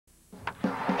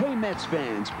Hey Mets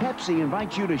fans, Pepsi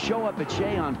invites you to show up at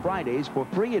Shea on Fridays for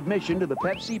free admission to the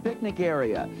Pepsi picnic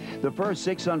area. The first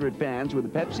 600 fans with a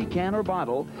Pepsi can or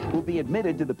bottle will be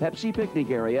admitted to the Pepsi picnic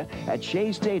area at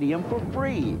Shea Stadium for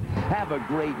free. Have a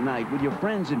great night with your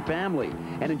friends and family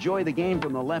and enjoy the game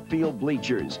from the left field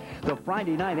bleachers. The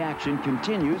Friday night action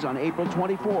continues on April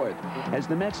 24th as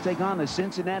the Mets take on the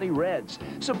Cincinnati Reds.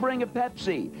 So bring a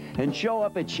Pepsi and show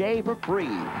up at Shea for free.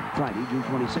 Friday, June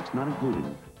 26th, not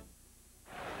included.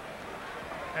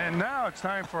 And now it's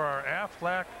time for our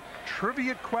Aflac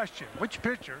trivia question. Which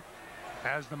pitcher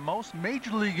has the most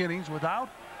major league innings without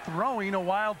throwing a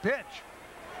wild pitch?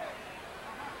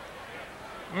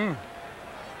 And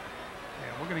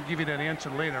we're going to give you that answer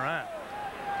later on.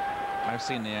 I've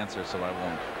seen the answer, so I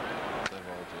won't divulge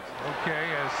it.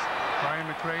 Okay, as Brian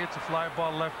McRae hits a fly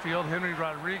ball left field, Henry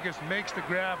Rodriguez makes the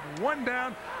grab, one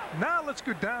down. Now let's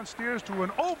go downstairs to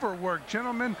an overworked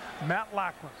gentleman, Matt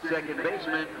Lachlan. Second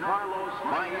baseman, Carlos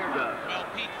Maierga. Well,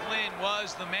 Pete Flynn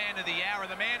was the man of the hour,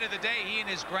 the man of the day, he and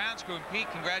his grounds crew. And Pete,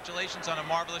 congratulations on a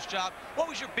marvelous job. What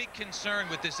was your big concern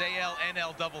with this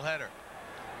AL-NL doubleheader?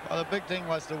 Well, the big thing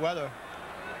was the weather.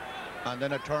 And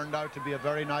then it turned out to be a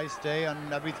very nice day,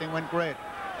 and everything went great.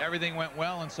 Everything went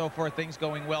well, and so far things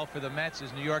going well for the Mets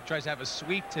as New York tries to have a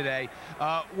sweep today.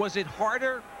 Was it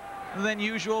harder than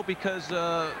usual because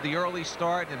the early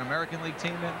start and American League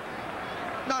team in?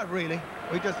 Not really.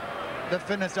 They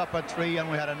finished up at 3, and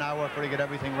we had an hour to get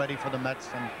everything ready for the Mets,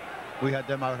 and we had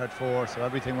them out at 4, so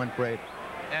everything went great.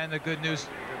 And the good news,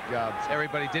 good job.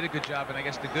 Everybody did a good job, and I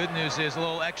guess the good news is a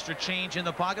little extra change in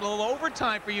the pocket, a little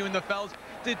overtime for you and the fellas.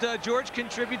 Did George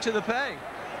contribute to the pay?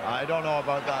 I don't know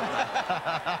about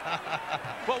that.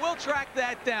 Well, we'll track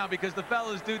that down because the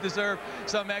fellas do deserve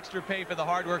some extra pay for the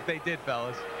hard work they did,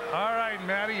 fellas. All right,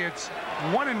 Matty, it's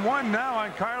 1-1 now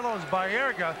on Carlos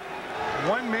Baerga.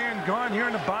 One man gone here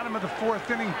in the bottom of the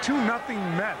 4th inning,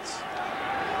 2-0 Mets.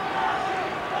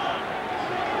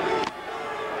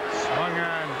 Swung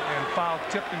on and foul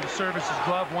tipped into Service's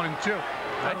glove, 1-2.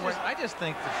 I just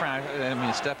think, Frank, I didn't mean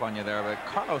to step on you there, but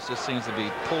Carlos just seems to be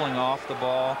pulling off the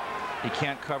ball. He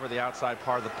can't cover the outside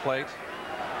part of the plate.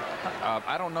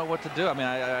 I don't know what to do. I mean,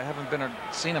 I haven't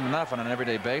seen him enough on an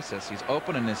everyday basis. He's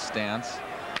open in his stance.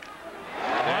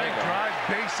 Line drive,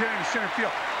 base hit in center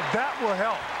field. That will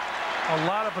help a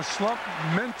lot of a slump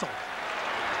mental.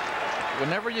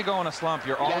 Whenever you go in a slump,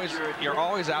 you're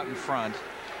always out in front,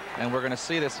 and we're going to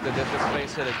see this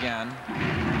base hit again.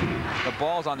 The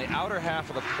ball's on the outer half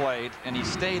of the plate, and he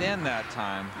stayed in that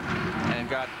time and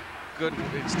got good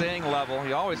staying level.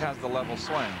 He always has the level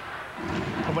swing.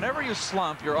 But whenever you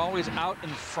slump, you're always out in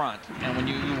front, and when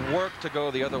you work to go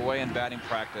the other way in batting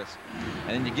practice, and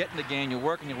then you get in the game, you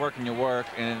work and you work and you work,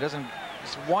 and it doesn't.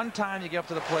 Just one time you get up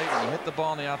to the plate and you hit the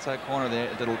ball in the outside corner,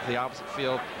 the opposite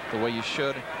field, the way you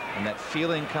should, and that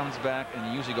feeling comes back, and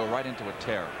you usually go right into a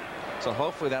tear. So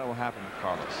hopefully that will happen with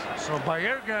Carlos. So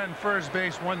Baerga in first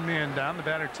base, one man down. The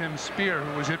batter Tim Spear,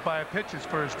 who was hit by a pitch his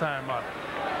first time up.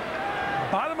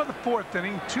 Bottom of the 4th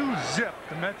inning, 2-0.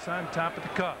 The Mets on top of the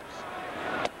Cubs.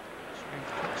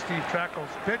 Steve Trackle's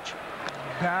pitch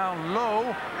down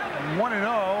low, 1-0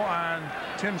 on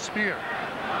Tim Spear.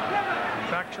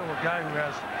 Factual, a guy who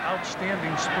has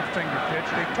outstanding split finger pitch.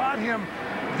 They taught him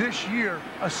this year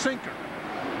a sinker.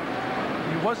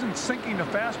 He wasn't sinking the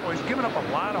fastball. He's given up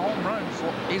a lot of home runs.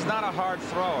 Well, he's not a hard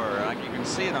thrower. Like, you can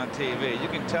see it on TV. You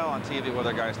can tell on TV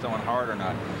whether a guy's throwing hard or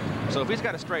not. So if he's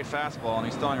got a straight fastball and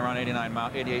he's throwing around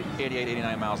 88,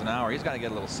 89 miles an hour, he's got to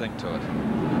get a little sink to it.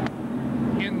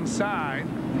 Inside,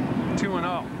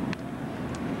 2-0.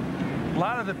 A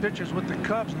lot of the pitchers with the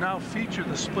Cubs now feature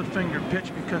the split finger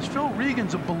pitch because Phil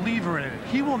Regan's a believer in it.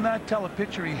 He will not tell a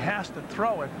pitcher he has to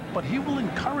throw it, but he will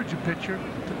encourage a pitcher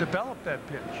to develop that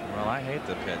pitch. Well, I hate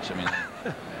the pitch. I mean,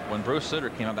 when Bruce Sutter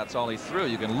came up, that's all he threw.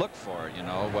 You can look for it, you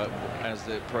know. But as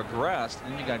it progressed,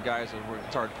 then you got guys who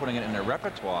started putting it in their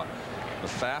repertoire. The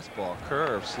fastball,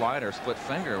 curve, slider, split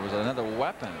finger was another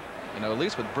weapon. You know, at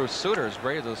least with Bruce Sutter, as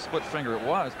great as a split finger it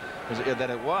was,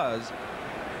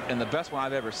 and the best one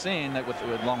I've ever seen,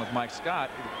 along with Mike Scott,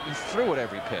 he threw it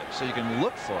every pitch, so you can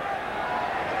look for it.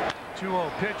 2-0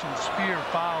 pitch, and Spear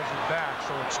fouls it back,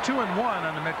 so it's 2-1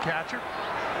 on the Met catcher.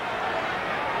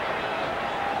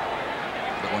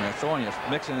 But when they're throwing you,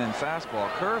 mixing in fastball,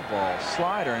 curveball,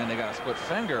 slider, and they got a split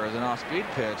finger as an off-speed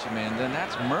pitch, I mean, then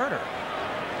that's murder.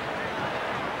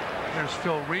 There's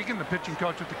Phil Regan, the pitching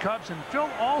coach with the Cubs, and Phil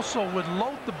also would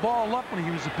load the ball up when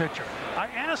he was a pitcher. I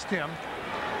asked him,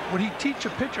 would he teach a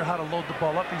pitcher how to load the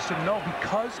ball up? He said no,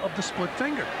 because of the split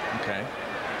finger. Okay.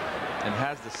 And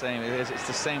has the same, it's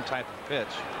the same type of pitch.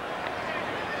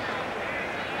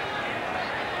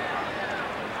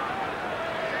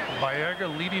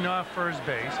 Baerga leading off first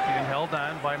base, being held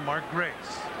on by Mark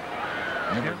Grace.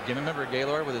 Remember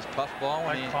Gaylord with his puff ball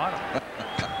when I caught him.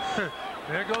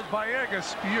 There goes Baerga.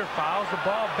 Spear fouls the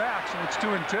ball back, so it's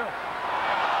 2-2.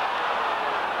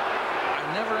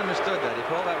 I never understood that. He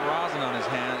put all that rosin on his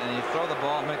hand, and he'd throw the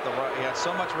ball and make he had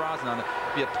so much rosin on it,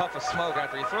 be a puff of smoke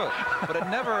after he threw it. But it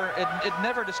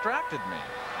never distracted me.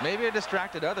 Maybe it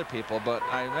distracted other people, but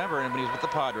I remember when he was with the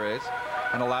Padres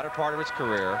in the latter part of his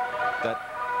career that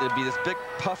there'd be this big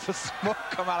puff of smoke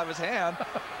come out of his hand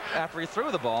after he threw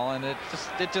the ball, and it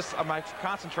just my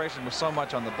concentration was so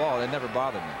much on the ball, it never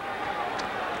bothered me.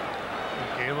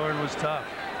 Gaylord was tough.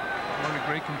 One of the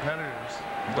great competitors.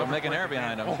 Don't make an error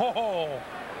behind him. Oh,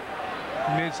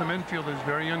 he made some infielders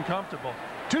very uncomfortable.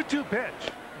 2-2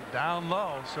 pitch down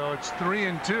low, so it's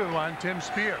 3-2 on Tim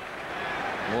Spear.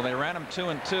 Well, they ran him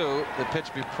 2-2 the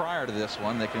pitch prior to this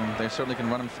one. They certainly can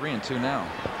run him 3-2 now.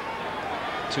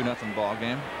 2-0 ball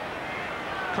game.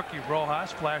 Cookie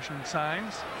Rojas flashing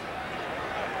signs.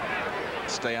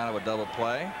 Stay out of a double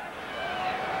play.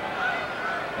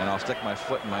 And I'll stick my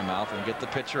foot in my mouth and get the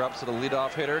pitcher up so the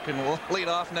leadoff hitter can lead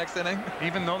off next inning.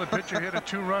 Even though the pitcher hit a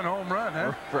 2-run home run,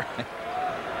 huh? Right.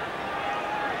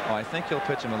 Well, I think he'll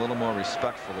pitch him a little more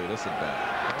respectfully this at bat.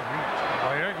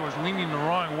 Baerga was leaning the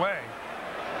wrong way,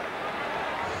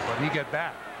 but he got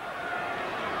back.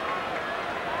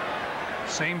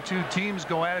 Same two teams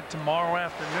go at it tomorrow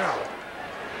afternoon.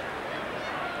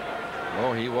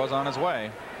 Oh, he was on his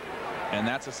way. And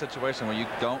that's a situation where you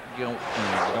don't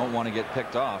want to get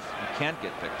picked off. You can't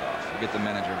get picked off. You get the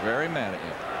manager very mad at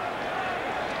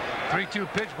you. 3-2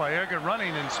 pitch by Baerga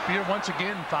running, and Spear once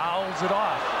again fouls it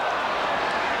off.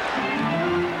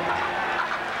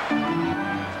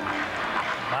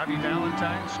 Bobby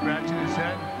Valentine scratching his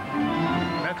head.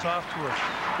 Mets off to a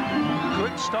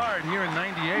good start here in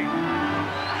 '98.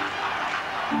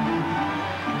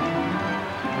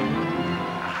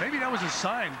 Maybe that was a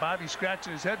sign, Bobby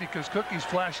scratching his head, because Cookie's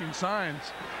flashing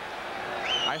signs.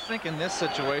 I think in this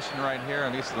situation right here,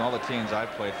 at least in all the teams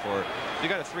I've played for, you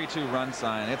got a 3-2 run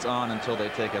sign. It's on until they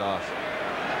take it off.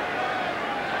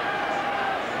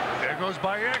 There goes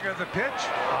Baerga, the pitch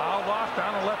fouled off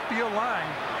down the left field line.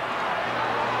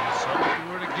 So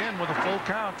do it again with a full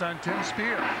count on Tim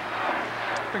Spear.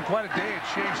 It's been quite a day at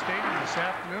Shea Stadium this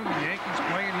afternoon. The Yankees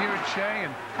playing here at Shea,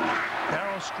 and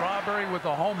Darryl Strawberry with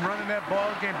a home run in that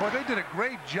ball game. Boy, they did a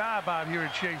great job out here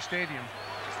at Shea Stadium.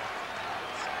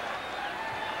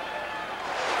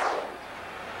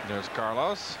 There's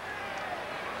Carlos.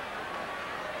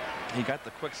 He got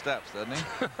the quick steps, doesn't he?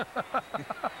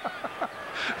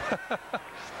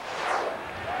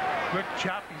 Quick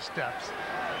choppy steps.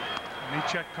 And he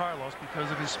checked Carlos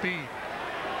because of his speed.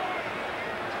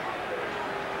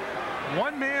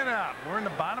 One man out. We're in the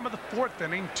bottom of the fourth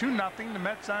inning. 2-0. The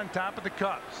Mets on top of the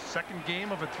Cubs. Second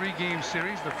game of a 3-game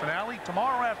series. The finale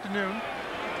tomorrow afternoon.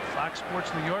 Fox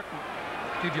Sports New York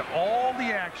will give you all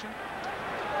the action.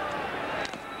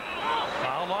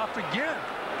 Foul off again.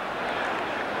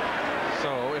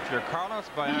 So if you're Carlos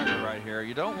Baerga right here,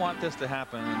 you don't want this to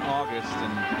happen in August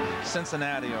in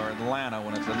Cincinnati or Atlanta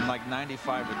when it's like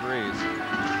 95 degrees.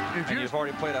 And you've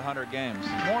already played 100 games.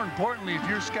 More importantly, if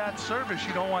you're Scott Service,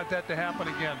 you don't want that to happen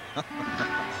again.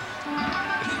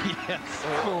 Yes.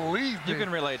 Believe me. You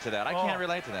can relate to that. I can't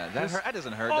relate to that. That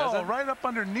doesn't hurt, does does it? Right up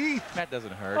underneath. That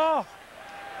doesn't hurt. Oh.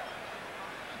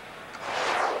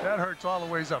 That hurts all the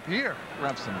ways up here.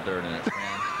 Rub some dirt in it,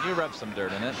 man. You rub some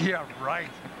dirt in it. Yeah, right.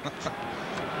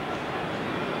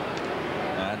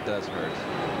 That does hurt.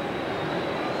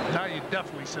 Now you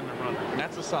definitely send the runner.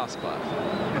 That's a soft spot.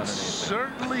 It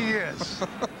certainly is.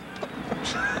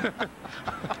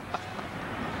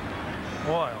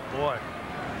 Boy, oh boy.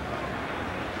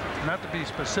 Not to be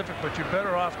specific, but you're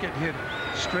better off getting hit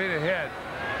straight ahead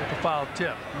with a foul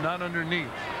tip, not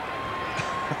underneath.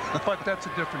 But that's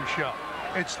a different show.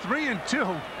 It's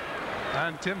 3-2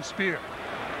 on Tim Spear.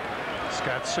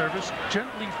 Scott Service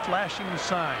gently flashing the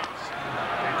signs.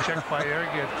 They check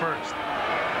Baerga at first.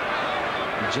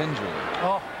 Gingerly.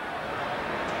 Oh.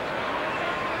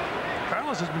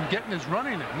 Carlos has been getting his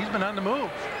running in. He's been on the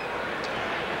move.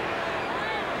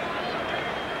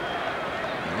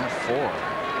 And 4.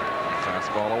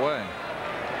 Fastball away.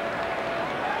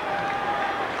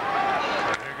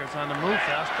 Baerga's on the move.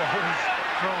 Fastball is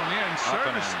thrown in.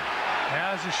 Service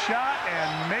has a shot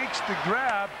and makes the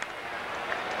grab.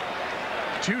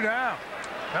 2 down.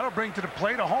 That'll bring to the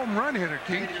plate a home run hitter,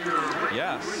 Keith.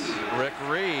 Yes, Rick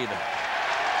Reed.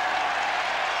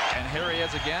 And here he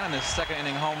is again in his second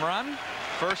inning home run.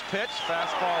 First pitch,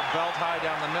 fastball belt high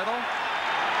down the middle.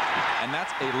 And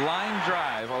that's a line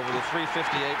drive over the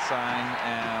 358 sign,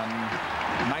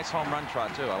 and nice home run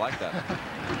trot too. I like that.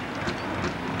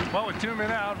 Well, with 2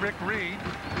 men out, Rick Reed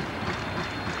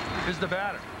is the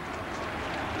batter.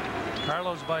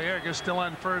 Carlos Baerga still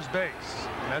on first base.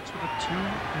 Mets with a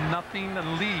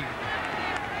 2-0 lead.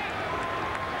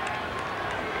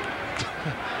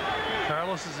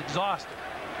 Carlos is exhausted,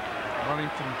 running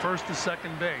from first to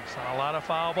second base on a lot of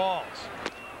foul balls.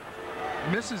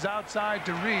 Misses outside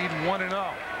to Reed,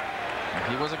 1-0.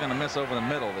 He wasn't going to miss over the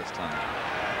middle this time.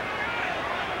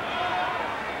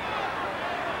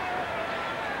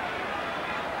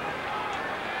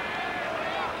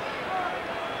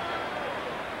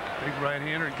 Big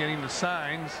right-hander getting the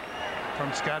signs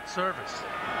from Scott Service.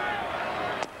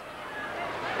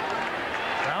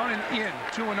 Down and in,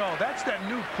 2-0. That's that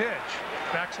new pitch.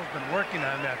 Baxel's been working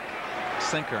on that.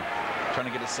 Sinker. Trying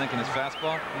to get a sink in his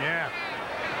fastball. Yeah.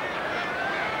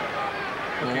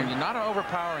 Well, when you're not an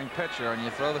overpowering pitcher and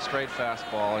you throw the straight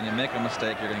fastball and you make a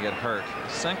mistake, you're going to get hurt.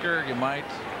 Sinker, you might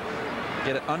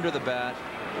get it under the bat,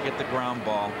 get the ground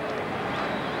ball,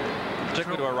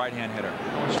 particularly to a right-hand hitter.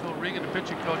 It's Phil Regan, the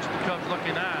pitching coach of the Cubs,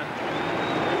 looking on.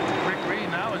 Rick Reed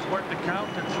now has worked the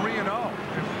count to 3-0.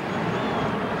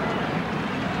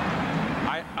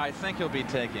 I think he'll be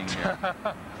taking here.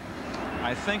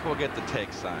 I think we'll get the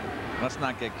take sign. Let's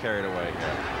not get carried away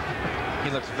here.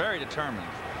 He looks very determined.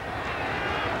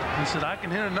 He said, I can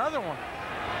hit another one.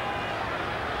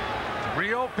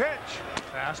 3-0 pitch.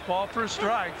 Fastball for a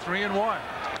strike, 3-1.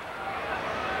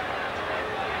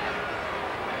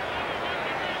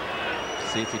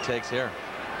 See if he takes here.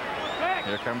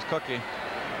 Here comes Cookie.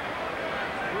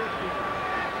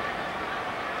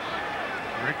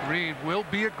 Rick Reed will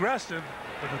be aggressive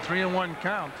with a 3-1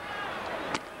 count.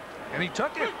 And he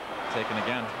took it. Taken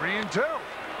again. 3-2.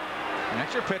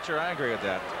 That's your pitcher. I agree with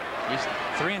that. He's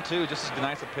 3-2, just as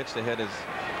nice a pitch to hit as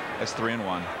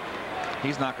 3-1.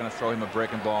 He's not going to throw him a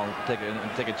breaking ball and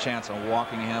take a chance on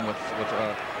walking him with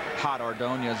hot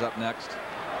Ordonez up next.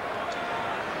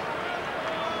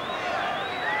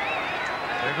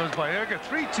 There goes Baerga.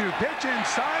 3-2 pitch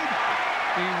inside.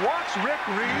 He walks Rick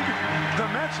Reed. The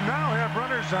Mets now have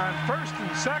runners on first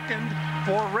and second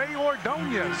for Ray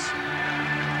Ordonez.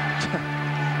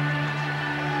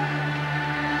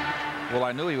 Well,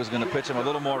 I knew he was going to pitch him a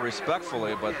little more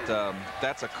respectfully, but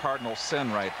that's a cardinal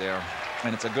sin right there.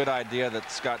 And it's a good idea that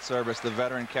Scott Service, the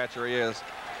veteran catcher he is,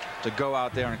 to go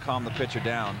out there and calm the pitcher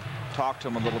down, talk to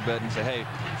him a little bit and say, hey,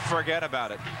 forget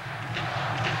about it.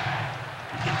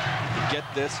 Get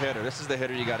this hitter. This is the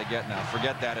hitter you got to get now.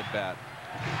 Forget that at bat.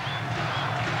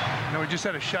 You know, we just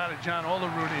had a shot at John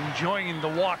Olerud enjoying the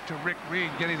walk to Rick Reed,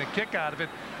 getting a kick out of it.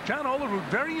 John Olerud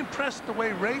very impressed the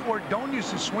way Ray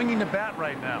Ordonez is swinging the bat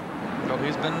right now. So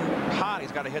he's been hot.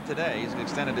 He's got a hit today. He's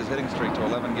extended his hitting streak to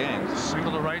 11 games.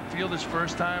 Single to right field his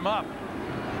first time up.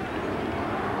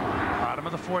 Bottom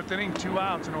of the fourth inning, 2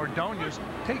 outs, and Ordonez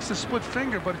takes the split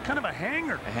finger, but kind of a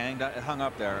hanger. It hung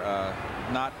up there,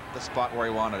 not the spot where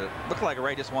he wanted it. Looked like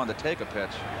Ray just wanted to take a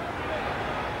pitch.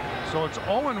 So it's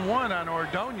 0-1 on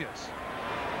Ordonez.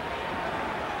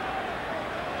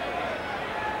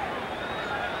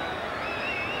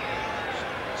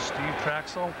 Steve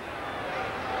Traxel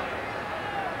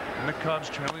and the Cubs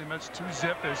trailing the Mets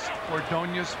 2-0 as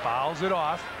Ordonez fouls it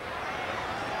off.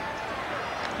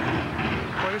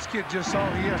 Boy, this kid just all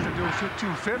he has to do is hit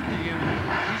 250, and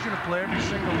he's going to play every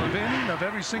single inning of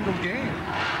every single game.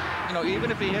 You know,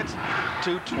 even if he hits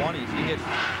 220, if you get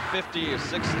 50 or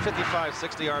 60, 55,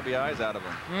 60 RBIs out of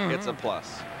him, it's a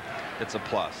plus. It's a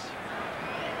plus.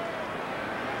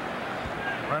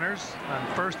 Runners on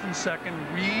first and second.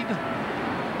 Reed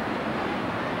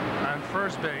on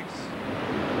first base.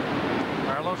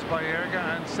 Carlos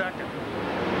Baerga on second.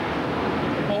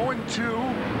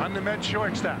 0-2 on the Mets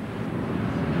shortstop.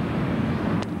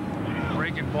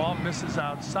 Breaking ball misses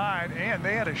outside, and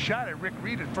they had a shot at Rick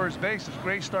Reed at first base as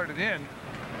Gray started in.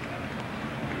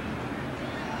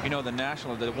 You know, the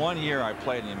 1 year I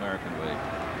played in the American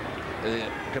League,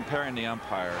 comparing the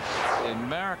umpires, the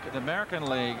American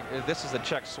League, this is a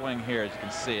check swing here, as you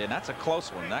can see, and that's a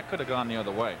close one. That could have gone the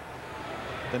other way.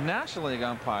 The National League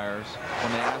umpires,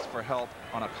 when they ask for help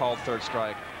on a called third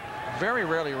strike, very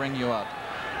rarely ring you up.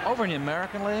 Over in the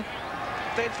American League,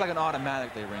 it's like an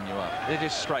automatic. They ring you up. They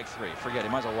just strike 3. Forget it.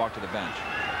 You might as well walk to the bench.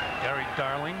 Gary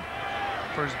Darling,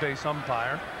 first base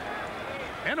umpire.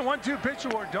 And a 1-2 pitch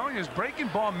to Ordonez. Breaking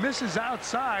ball misses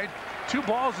outside. 2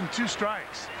 balls and 2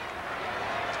 strikes.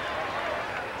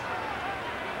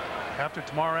 After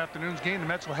tomorrow afternoon's game, the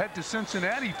Mets will head to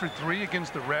Cincinnati for 3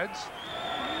 against the Reds.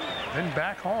 Then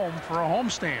back home for a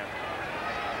homestand.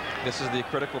 This is the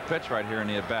critical pitch right here in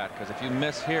the at-bat, because if you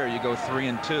miss here, you go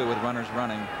 3-2 with runners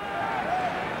running.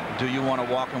 Do you want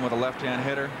to walk him with a left-hand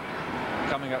hitter?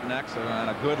 Coming up next,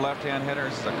 and a good left-hand hitter.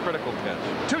 This is a critical pitch.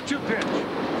 2-2 pitch.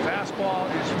 Fastball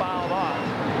is fouled off.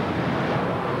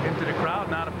 Into the crowd,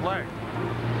 not a play.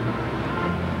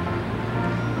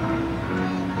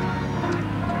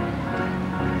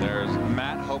 There's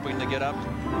Matt hoping to get up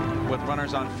with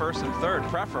runners on first and third,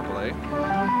 preferably,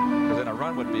 because then a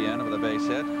run would be in with a base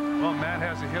hit. Well, Matt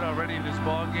has a hit already in this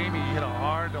ball game. He hit a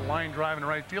hard line drive in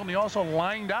right field, and he also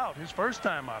lined out his first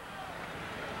time up.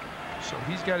 So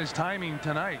he's got his timing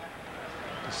tonight.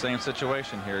 The same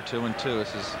situation here, 2-2.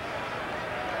 This is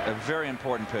a very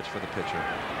important pitch for the pitcher.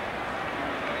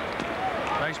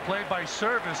 Nice play by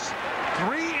Service.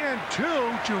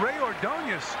 3-2 to Ray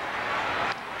Ordonez.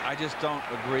 I just don't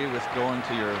agree with going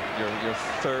to your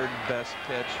third best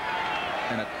pitch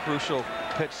in a crucial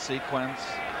pitch sequence.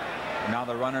 Now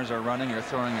the runners are running. You're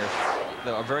throwing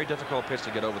a very difficult pitch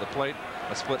to get over the plate,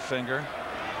 a split finger.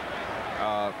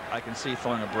 I can see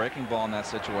throwing a breaking ball in that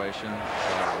situation,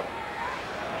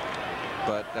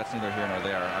 but that's neither here nor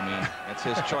there. I mean, it's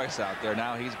his choice out there.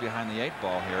 Now he's behind the 8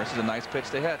 ball here. This is a nice pitch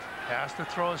to hit. Has to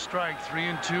throw a strike.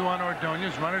 3-2 on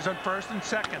Ordonez. Runners on first and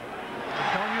second.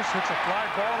 Ordonez hits a fly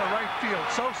ball to right field.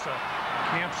 Sosa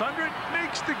camps under it,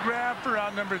 makes the grab for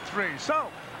out number 3. So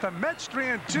the Mets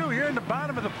 3-2 here in the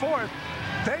bottom of the 4th.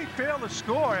 They fail to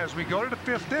score as we go to the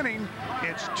 5th inning.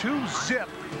 It's 2-zip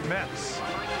Mets.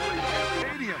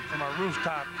 Stadium from our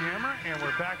rooftop camera, and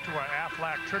we're back to our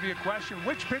Aflac trivia question.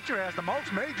 Which pitcher has the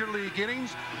most major league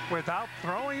innings without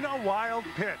throwing a wild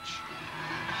pitch?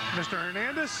 Mr.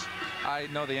 Hernandez? I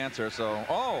know the answer, so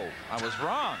I was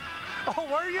wrong. Oh,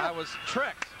 were you? I was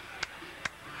tricked.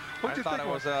 What'd you I thought think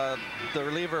it was the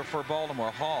reliever for Baltimore,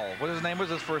 Hall. What is his name? What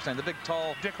was his first name? The big,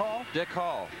 tall. Dick Hall? Dick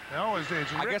Hall. No, it's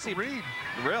Rick I guess Reed.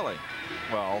 Really?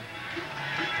 Well,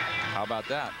 how about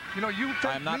that? You know, you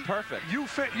think I'm not perfect. You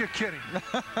fit. You're kidding.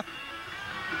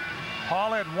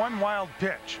 Hall had one wild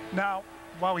pitch. Now,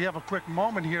 while we have a quick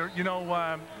moment here, you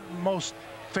know, most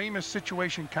famous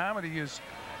situation comedy is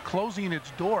closing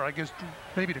its door. I guess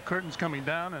maybe the curtain's coming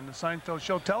down and the Seinfeld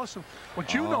show. Tell us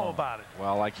what you know about it.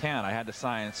 Well, I can't. I had to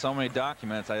sign so many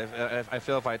documents. I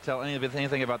feel if I tell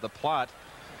anything about the plot,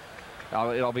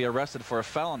 I'll be arrested for a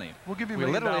felony. We'll give you $1 We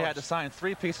million. literally had to sign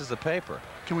 3 pieces of paper.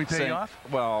 Can we pay you off?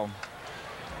 Well,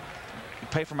 you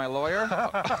pay for my lawyer?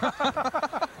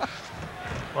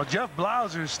 Well, Jeff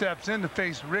Blauser steps in to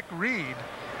face Rick Reed,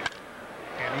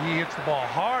 and he hits the ball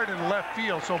hard in left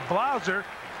field. So Blauser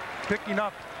picking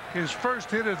up his first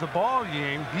hit of the ball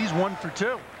game. He's 1 for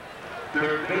 2.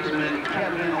 Third baseman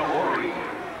Kevin Ory.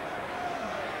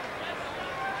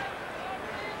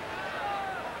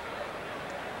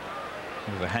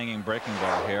 There's a hanging breaking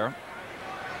ball here.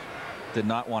 Did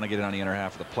not want to get it on the inner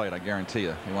half of the plate, I guarantee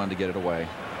you. He wanted to get it away.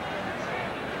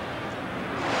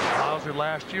 Blauser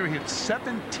last year hit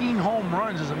 17 home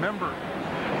runs as a member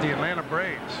of the Atlanta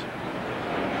Braves.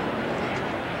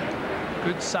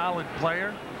 Good solid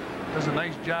player. Does a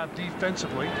nice job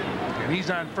defensively. And he's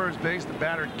on first base, the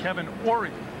batter Kevin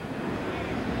Ory.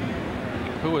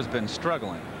 Who has been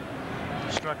struggling.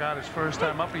 Struck out his first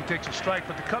time up. He takes a strike,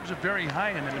 but the Cubs are very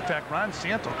high in him. In fact, Ron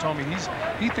Santo told me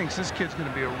he thinks this kid's going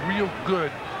to be a real good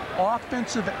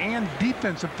offensive and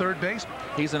defensive third baseman.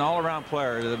 He's an all-around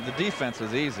player. The defense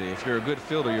is easy. If you're a good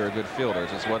fielder, you're a good fielder.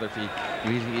 It's just whether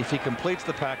if he completes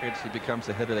the package, he becomes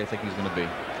the hitter they think he's going to be.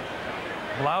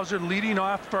 Blauser leading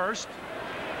off first,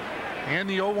 and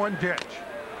the 0-1 pitch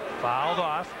fouled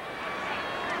off.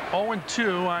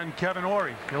 0-2 on Kevin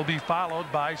Ory. He'll be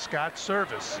followed by Scott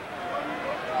Service.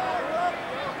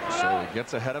 So he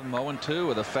gets ahead of him 0-2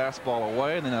 with a fastball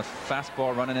away and then a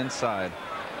fastball running inside.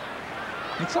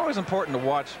 It's always important to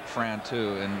watch, Fran,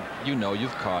 too, and you know,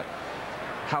 you've caught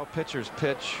how pitchers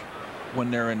pitch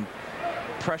when they're in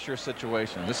pressure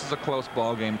situations. This is a close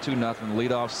ball game, 2-0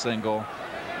 leadoff single.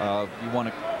 You want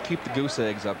to keep the goose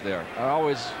eggs up there. I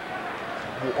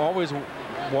always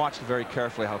watched very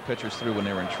carefully how pitchers threw when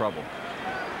they were in trouble,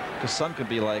 because some could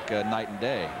be like night and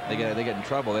day. They get in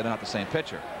trouble, they're not the same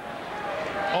pitcher.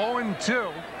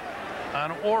 0-2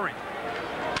 on Ory.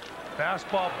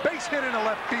 Fastball base hit into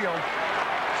left field.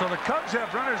 So the Cubs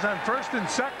have runners on first and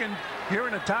second here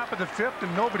in the top of the 5th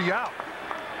and nobody out.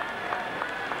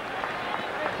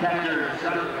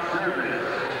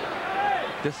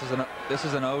 This is an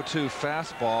 0-2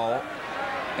 fastball,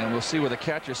 and we'll see where the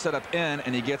catcher set up in,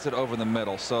 and he gets it over the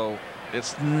middle. So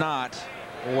it's not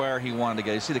where he wanted to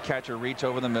get. You see the catcher reach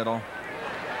over the middle.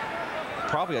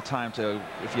 Probably a time to,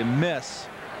 if you miss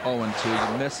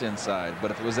 0-2, you miss inside. But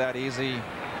if it was that easy,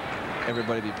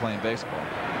 everybody would be playing baseball.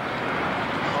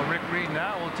 Well, Rick Reed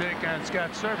now will take on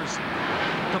Scott Service.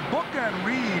 The book on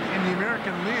Reed in the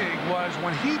American League was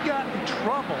when he got in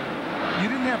trouble, you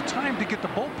didn't have time to get the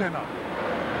bullpen up.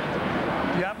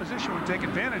 The opposition would take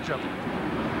advantage of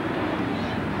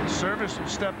it. Service will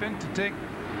step in to take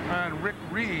on Rick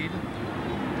Reed.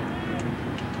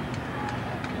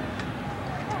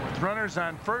 With runners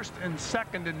on first and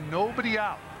second and nobody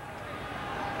out.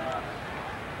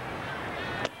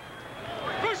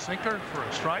 Sinker for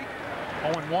a strike.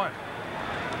 0-1.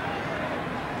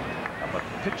 How about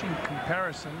the pitching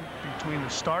comparison between the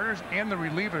starters and the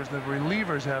relievers? The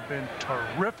relievers have been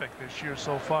terrific this year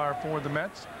so far for the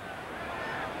Mets.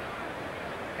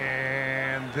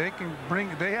 And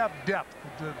they have depth.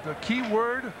 The key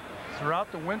word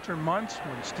throughout the winter months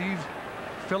when Steve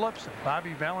Phillips and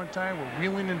Bobby Valentine were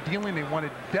wheeling and dealing, they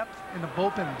wanted depth in the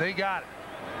bullpen. They got it.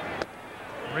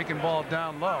 Breaking ball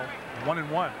down low. 1-1.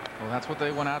 Well, that's what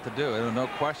they went out to do. There was no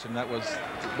question that was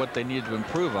what they needed to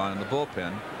improve on in the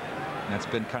bullpen. And that's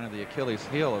been kind of the Achilles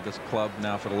heel of this club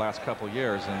now for the last couple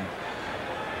years. And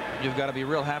you've got to be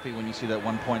real happy when you see that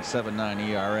 1.79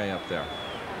 ERA up there.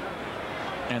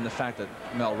 And the fact that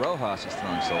Mel Rojas is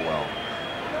throwing so well.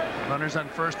 Runners on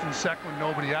first and second with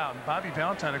nobody out. And Bobby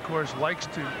Valentine, of course, likes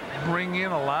to bring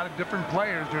in a lot of different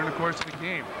players during the course of the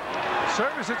game.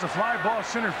 Service hits a fly ball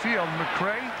center field.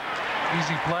 McRae,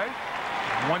 easy play.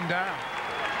 1 down.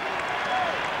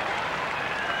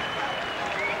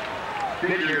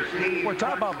 We're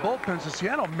talking about bullpens. The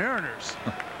Seattle Mariners.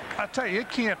 I tell you, it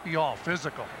can't be all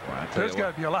physical. Well, there's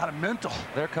got to be a lot of mental.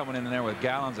 They're coming in there with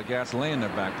gallons of gasoline in their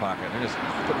back pocket. They're just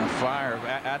putting fire,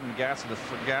 adding gas to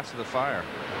the fire.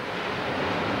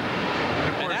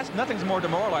 And that's nothing's more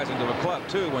demoralizing to a club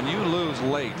too when you lose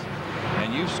late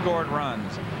and you've scored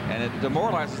runs, and it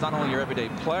demoralizes not only your everyday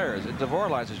players, it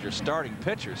demoralizes your starting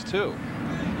pitchers too.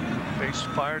 They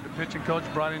fired the pitching coach,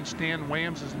 brought in Stan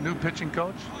Williams as the new pitching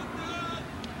coach.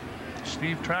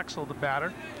 Steve Traxel, the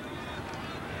batter.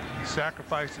 He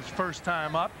sacrificed his first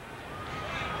time up.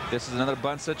 This is another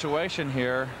bunt situation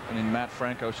here. I mean, Matt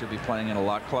Franco should be playing in a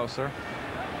lot closer.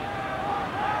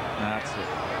 That's it.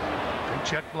 And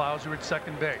Chet Blauser at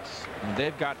second base. And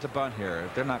they've got to bunt here.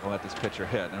 They're not going to let this pitcher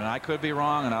hit. I mean, I could be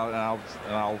wrong, and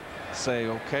I'll say,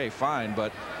 okay, fine,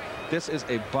 but this is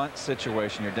a bunt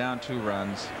situation. You're down 2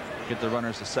 runs. Get the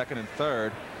runners to second and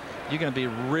third. You're going to be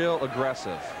real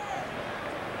aggressive.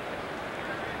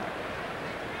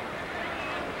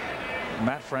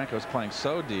 Matt Franco's playing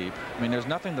so deep. I mean, there's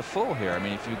nothing to fool here. I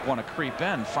mean, if you want to creep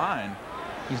in, fine.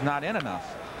 He's not in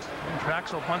enough. And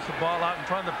Traxel punts the ball out in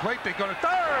front of the plate. They go to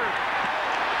third.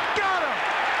 Got him.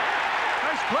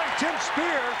 Nice play, Tim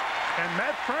Spear. And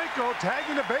Matt Franco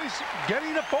tagging the base,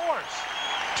 getting a force.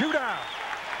 2 down.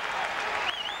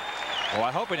 Well,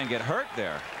 I hope he didn't get hurt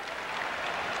there.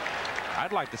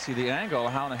 I'd like to see the angle.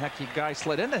 How in the heck the guy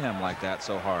slid into him like that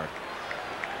so hard.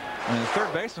 I mean, the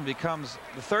third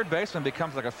baseman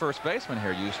becomes like a first baseman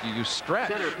here. You stretch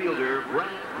Center fielder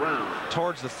Brown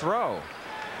towards the throw.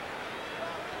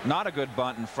 Not a good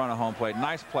bunt in front of home plate.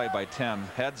 Nice play by Tim.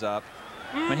 Heads up.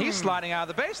 I mean, he's sliding out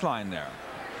of the baseline there.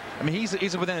 I mean,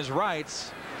 he's within his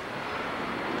rights.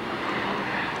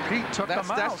 He took him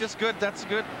out. That's just good. That's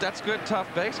good tough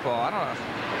baseball. I don't know.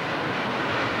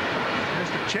 There's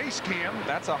the chase cam.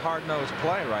 That's a hard-nosed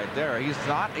play right there. He's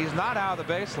not out of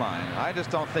the baseline. I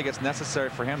just don't think it's necessary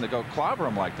for him to go clobber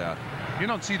him like that. You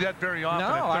don't see that very often.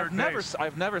 No, at third base.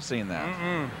 I've never seen that.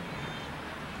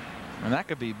 And that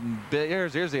could be big.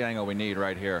 Here's the angle we need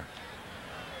right here.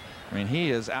 I mean,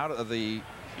 he's not out of the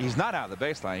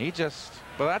baseline.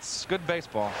 Well, that's good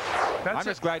baseball. I'm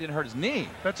just glad he didn't hurt his knee.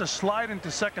 That's a slide into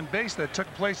second base that took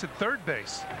place at third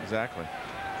base. Exactly.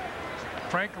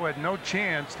 Franco had no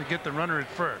chance to get the runner at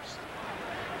first.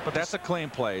 But that's a clean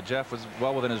play. Jeff was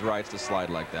well within his rights to slide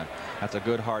like that. That's a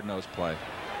good hard-nosed play.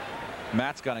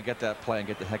 Matt's going to get that play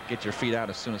and get your feet out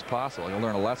as soon as possible. You'll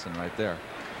learn a lesson right there.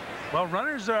 Well,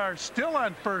 runners are still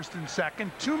on first and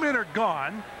second. 2 men are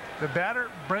gone. The batter,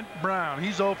 Brent Brown,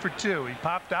 he's 0 for 2. He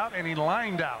popped out and he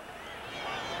lined out.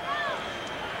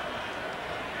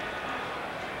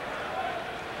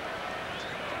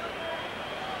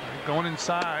 Going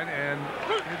inside and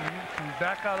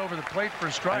back out over the plate for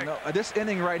a strike. This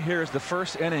inning right here is the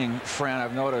first inning, Fran.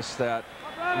 I've noticed that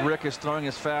Rick is throwing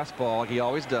his fastball like he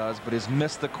always does, but he's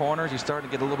missed the corners. He's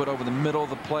starting to get a little bit over the middle of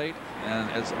the plate. And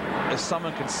as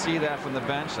someone can see that from the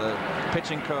bench, the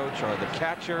pitching coach or the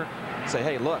catcher, say,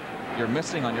 hey, look, you're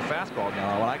missing on your fastball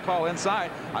now. When I call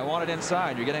inside, I want it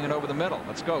inside. You're getting it over the middle.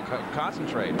 Let's go.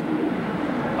 Concentrate.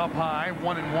 Up high,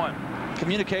 1-1.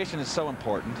 Communication is so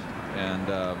important. And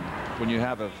when you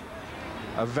have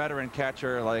a veteran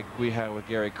catcher like we have with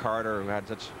Gary Carter, who had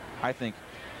such, I think,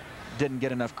 didn't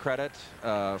get enough credit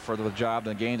for the job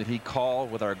and the game that he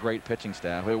called with our great pitching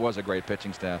staff. It was a great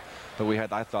pitching staff, but we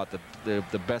had, I thought,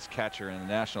 the best catcher in the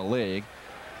National League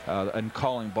and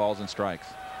calling balls and strikes.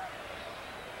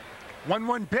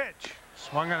 1-1 pitch,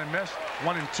 swung on and missed.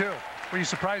 1-2. Were you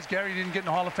surprised Gary didn't get in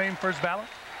the Hall of Fame first ballot?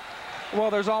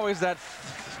 Well, there's always that,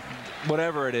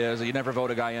 whatever it is, you never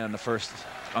vote a guy in on the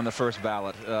first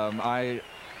ballot.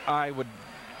 I would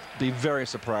be very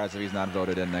surprised if he's not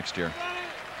voted in next year.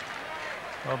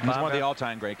 Well, he's one of the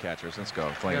all-time great catchers. Let's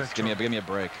go, please. Give me a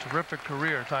break. Terrific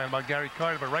career, talking about Gary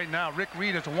Carter. But right now, Rick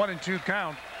Reed has a 1-2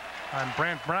 count on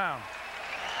Brant Brown.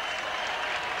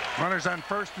 Runners on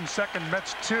first and second,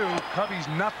 Mets 2, Cubbies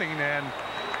nothing, and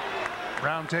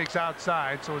Brown takes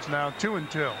outside, so it's now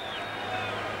 2-2.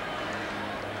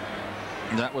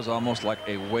 That was almost like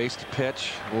a waste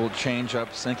pitch. We'll change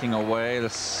up, sinking away. The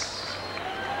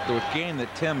game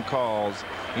that Tim calls,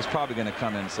 he's probably going to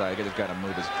come inside. He's got to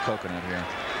move his coconut here.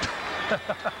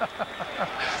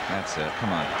 That's it.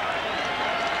 Come on.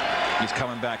 He's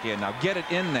coming back in. Now get it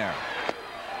in there.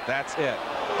 That's it.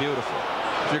 Beautiful.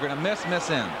 If you're going to miss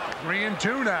in.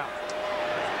 3-2 now.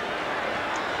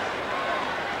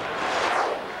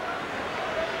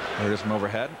 There it is from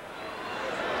overhead.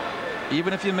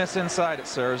 Even if you miss inside, it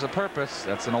serves a purpose.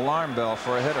 That's an alarm bell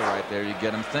for a hitter right there. You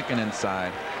get him thinking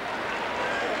inside.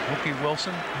 Mookie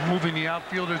Wilson moving the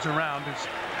outfielders around.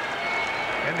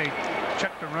 And they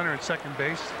check the runner at second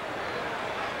base.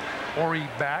 Ori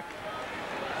back.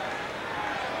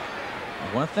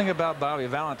 One thing about Bobby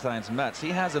Valentine's Mets, he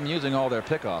has them using all their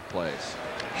pickoff plays.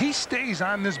 He stays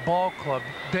on this ball club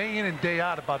day in and day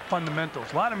out about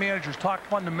fundamentals. A lot of managers talk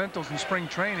fundamentals in spring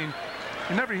training.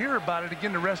 You never hear about it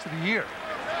again the rest of the year.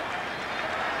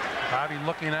 Bobby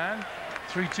looking on.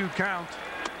 3-2 count.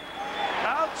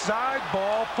 Outside,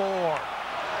 ball 4.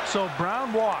 So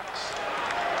Brown walks.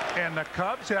 And the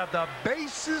Cubs have the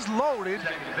bases loaded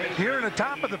here in the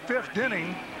top of the 5th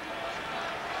inning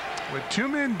with 2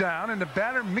 men down, and the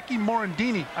batter Mickey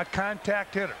Morandini, a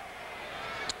contact hitter.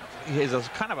 He's a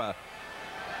kind of a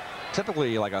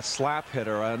typically like a slap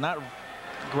hitter, not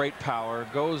great power.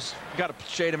 Got to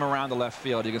shade him around the left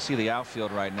field. You can see the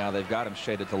outfield right now. They've got him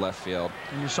shaded to left field.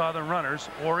 And you saw the runners.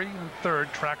 Ori in third,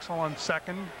 Traxel on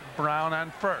second, Brown on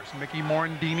first. Mickey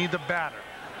Morandini the batter.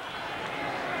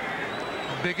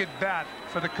 A big at bat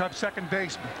for the Cubs second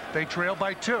baseman. They trail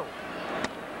by 2.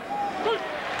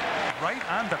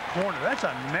 Right on the corner. That's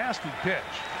a nasty pitch.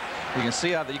 You can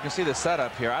see the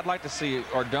setup here. I'd like to see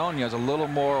Ordonez a little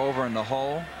more over in the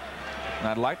hole, and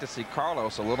I'd like to see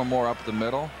Carlos a little more up the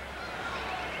middle,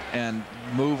 and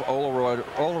move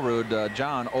Olerud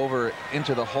John over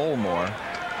into the hole more,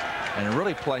 and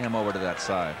really play him over to that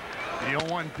side. The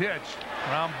 0-1 pitch.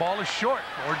 Ground ball is short.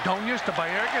 Ordonez to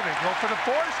Baerga. They go for the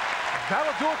force.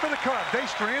 That'll do it for the Cubs. They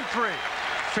strand 3.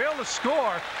 Fail to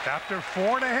score after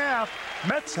 4.5.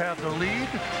 Mets have the lead,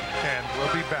 and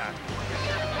we'll be back.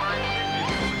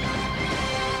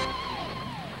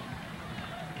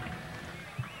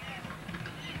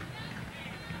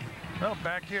 Well,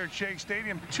 back here at Shea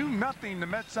Stadium, 2-0. The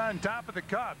Mets on top of the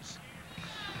Cubs.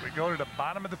 We go to the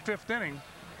bottom of the 5th inning.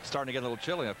 Starting to get a little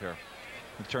chilly up here.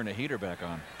 We'll turn the heater back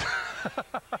on.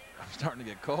 I'm starting to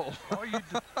get cold.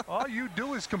 All you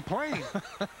do is complain.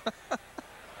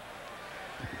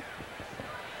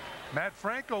 Matt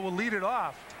Franco will lead it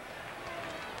off.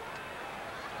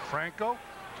 Franco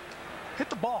hit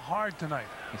the ball hard tonight.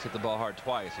 He's hit the ball hard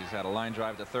twice. He's had a line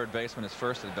drive to third baseman his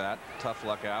first at bat, tough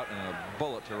luck out, and a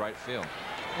bullet to right field.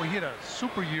 Well, he had a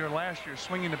super year last year,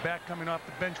 swinging the bat coming off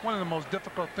the bench. One of the most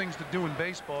difficult things to do in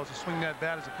baseball is to swing that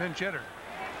bat as a pinch hitter.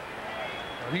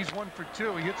 Well, he's 1 for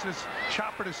 2. He hits his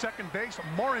chopper to second base.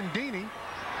 Morandini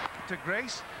to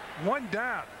Grace. 1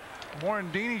 down.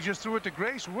 Morandini just threw it to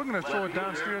Grace. We're going to throw it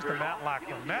downstairs to Matt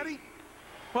Lockman. Matty?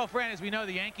 Well, Fran, as we know,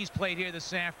 the Yankees played here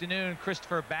this afternoon.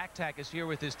 Christopher Backtack is here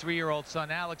with his 3-year-old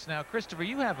son, Alex. Now, Christopher,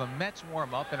 you have a Mets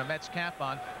warm-up and a Mets cap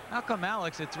on. How come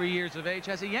Alex, at 3 years of age,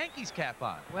 has a Yankees cap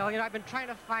on? Well, you know, I've been trying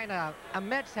to find a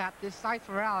Mets hat this size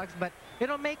for Alex, but they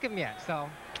don't make him yet, so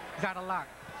he's out of luck.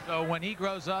 So when he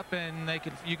grows up and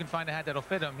you can find a hat that'll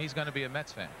fit him, he's going to be a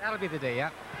Mets fan. That'll be the day,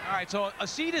 yeah. All right, so a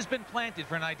seed has been planted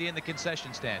for an idea in the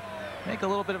concession stand. Make a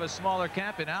little bit of a smaller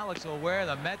cap, and Alex will wear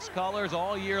the Mets colors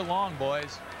all year long,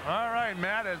 boys. All right,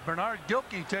 Matt, as Bernard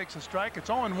Gilkey takes a strike, it's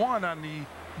 0-1 on the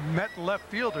Met left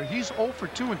fielder. He's 0 for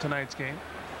 2 in tonight's game.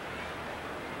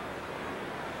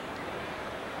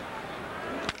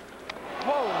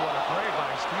 Whoa, what a play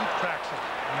by Steve Traxel.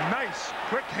 Nice,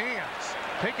 quick hands.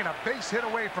 Taking a base hit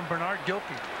away from Bernard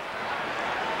Gilkey.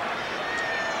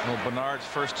 Well, Bernard's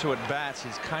first 2 at-bats,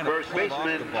 he's kind of pulled off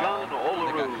the ball.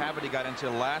 I think a habit he got into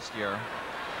last year.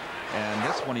 And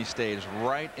this one he stays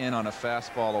right in on a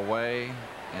fastball away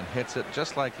and hits it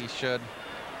just like he should.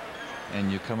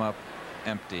 And you come up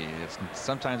empty.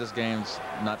 Sometimes this game's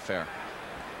not fair.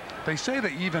 They say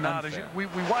they even out. We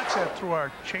watch that through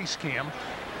our chase cam.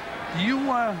 Do you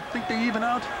think they even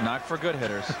out? Not for good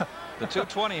hitters. The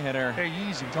 220 hitter. Hey,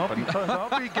 easy. Don't be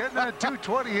getting at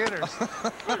 220 hitters.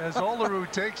 As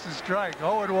Olerud takes the strike.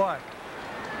 0-1.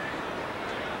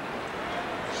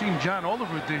 Seen John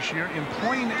Olerud this year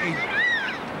employing a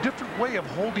different way of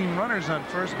holding runners on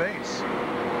first base.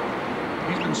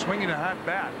 He's been swinging a hot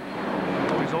bat.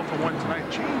 He's 0 for 1 tonight.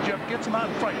 Changeup gets him out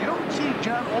in front. You don't see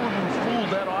John Olerud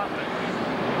fooled that often.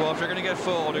 Well, if you're going to get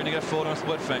fooled, you're going to get fooled on a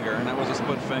split finger, and that was a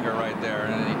split finger right there,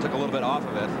 and he took a little bit off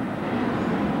of it.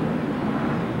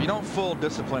 You don't fool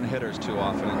disciplined hitters too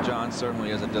often, and John certainly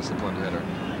is a disciplined hitter.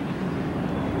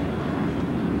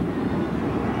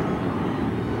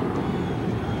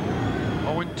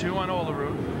 Two on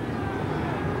Olerud.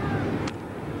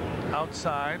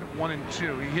 Outside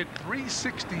 1-2. He hit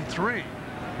 .363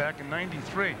 back in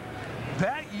 '93.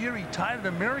 That year he tied an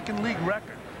American League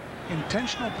record.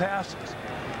 Intentional passes.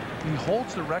 He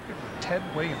holds the record with Ted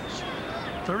Williams.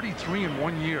 33 in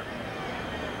 1 year.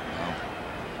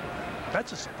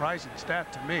 That's a surprising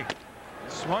stat to me.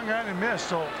 Swung on and missed,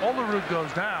 so Olerud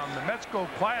goes down. The Mets go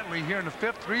quietly here in the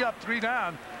 5th. 3 up, 3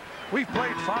 down. We've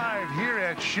played 5 here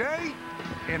at Shea,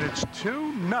 and it's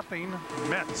 2-0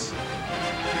 Mets.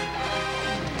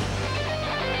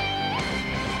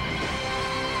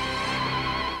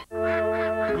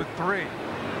 With 3.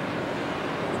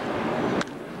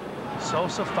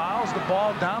 Sosa fouls the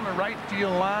ball down the right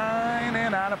field line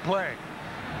and out of play.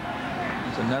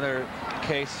 It's another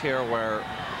case here where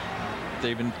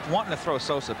they've been wanting to throw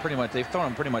Sosa pretty much. They've thrown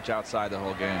him pretty much outside the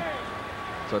whole game.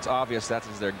 So it's obvious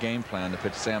that's their game plan, to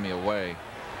pitch Sammy away.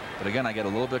 But again, I get a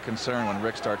little bit concerned when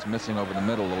Rick starts missing over the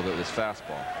middle a little bit with his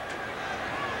fastball.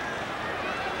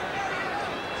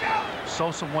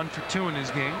 Sosa 1 for 2 in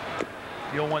his game.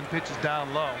 The 0-1 pitch is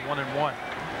down low, 1-1.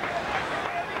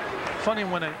 Funny,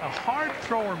 when a hard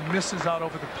thrower misses out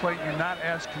over the plate, you're not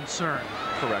as concerned.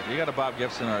 Correct. You got a Bob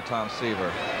Gibson or a Tom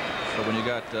Seaver. But when you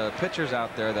got pitchers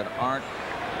out there that aren't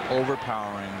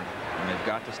overpowering and they've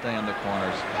got to stay on the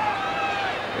corners,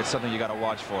 it's something you got to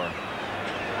watch for.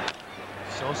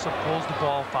 Sosa pulls the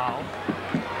ball foul.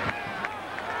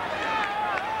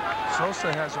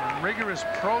 Sosa has a rigorous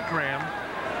program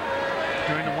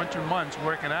during the winter months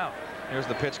working out. Here's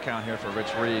the pitch count here for Rick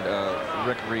Reed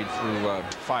through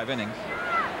 5 innings.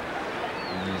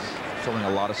 And he's throwing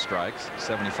a lot of strikes,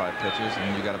 75 pitches,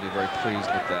 and you got to be very pleased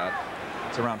with that.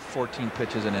 It's around 14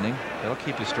 pitches an inning. That'll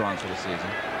keep you strong for the season.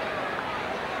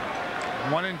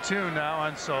 1-2 now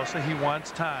on Sosa. He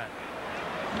wants time.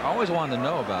 I always wanted to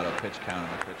know about a pitch count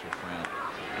in the pitcher, Fran,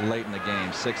 late in the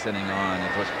game, 6th inning on,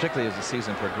 particularly as the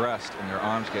season progressed and their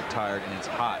arms get tired and it's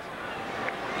hot.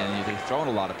 And they've thrown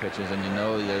a lot of pitches, and you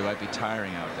know they might be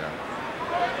tiring out there.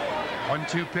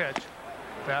 1-2 pitch.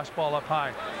 Fastball up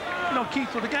high. You know,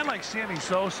 Keith, with a guy like Sammy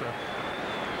Sosa,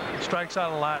 he strikes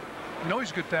out a lot. You know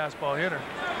he's a good fastball hitter.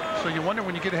 So you wonder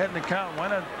when you get ahead in the count, why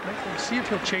not see if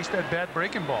he'll chase that bad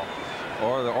breaking ball.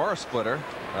 Or a splitter.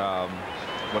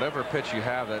 Whatever pitch you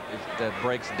have that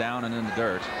breaks down and in the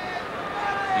dirt,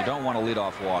 you don't want a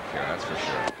leadoff walk here, that's for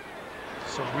sure.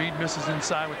 So Reed misses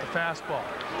inside with the fastball.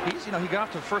 He got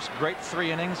off to the first great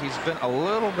 3 innings. He's been a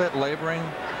little bit laboring.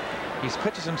 He's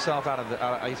pitched himself out of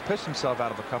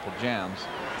a couple jams.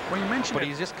 Well, you mentioned but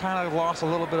he's just kind of lost a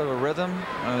little bit of a rhythm.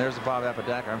 And there's Bob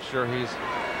Apodaca. I'm sure he's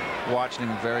watching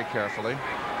him very carefully.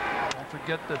 Don't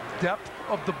forget the depth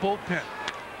of the bullpen.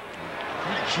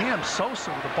 He jammed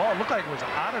Sosa with the ball. It looked like it was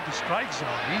out of the strike zone.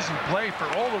 Easy play for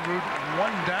Olerud.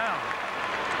 1 down.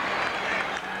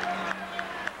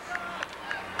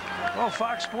 Well,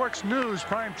 Fox Sports News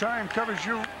prime time comes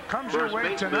your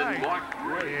way tonight.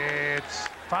 It's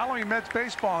following Mets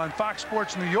baseball on Fox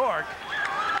Sports New York.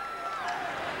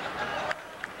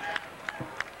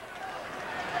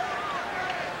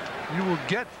 You will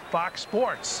get Fox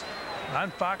Sports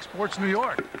on Fox Sports New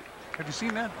York. Have you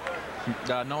seen that?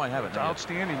 No, I haven't. It's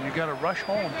outstanding. You got to rush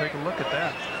home. Take a look at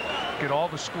that. Get all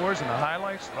the scores and the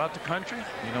highlights throughout the country.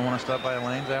 You don't want to stop by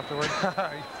Elaine's afterwards?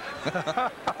 We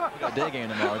got a day game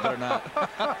tomorrow. We better not.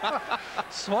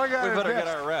 Swung out. We better get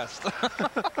our rest.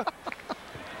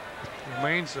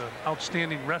 Elaine's an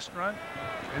outstanding restaurant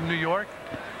in New York.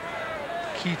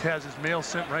 Keith has his mail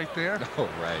sent right there. Oh,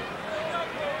 right.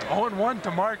 0-1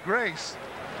 to Mark Grace.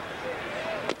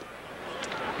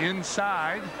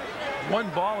 Inside, 1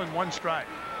 ball and 1 strike.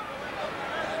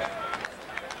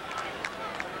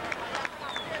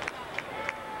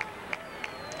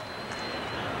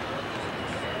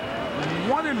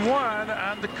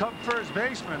 1-1 on the Cub first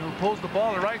baseman, who pulls the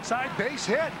ball to the right side. Base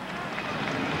hit.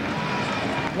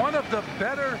 One of the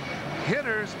better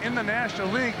hitters in the National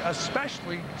League,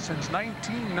 especially since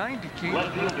 1990, Keith.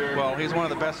 Well, he's one of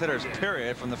the best hitters,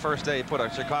 period, from the first day he put a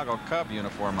Chicago Cub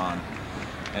uniform on.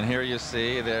 And here you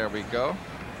see, there we go.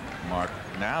 Mark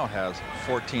now has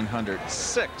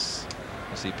 1,406.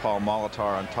 You see Paul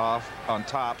Molitor on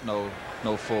top, no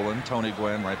fooling. Tony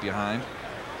Gwynn right behind.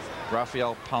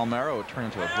 Rafael Palmeiro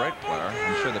turned into a great player.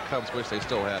 I'm sure the Cubs wish they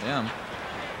still had him.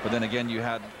 But then again, you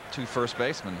had two first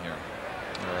basemen here.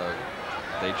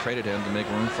 They traded him to make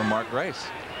room for Mark Grace.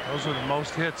 Those are the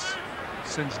most hits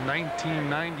since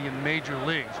 1990 in major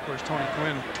leagues. Of course, Tony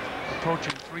Gwynn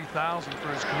approaching 3,000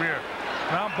 for his career.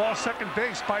 Ground ball, second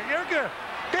base. Baerga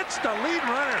gets the lead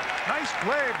runner. Nice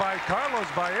play by Carlos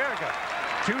Baerga.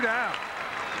 2 down.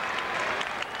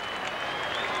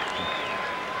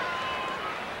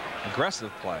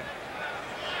 Aggressive play.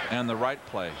 And the right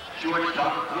play. You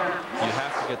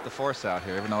have to get the force out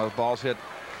here, even though the ball's hit.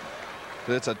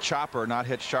 It's a chopper, not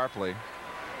hit sharply.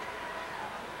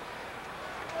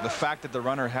 The fact that the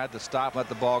runner had to stop, let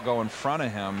the ball go in front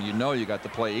of him, you know you got the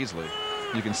play easily.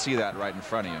 You can see that right in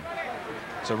front of you.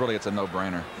 So really, it's a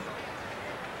no-brainer.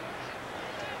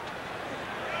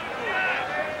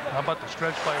 How about the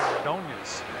stretch by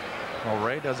Ordonez? Well,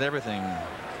 Ray does everything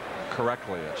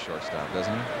correctly at shortstop,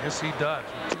 doesn't he? Yes, he does.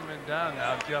 With 2 men down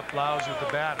now, Jeff Blau's with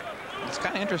the batter. It's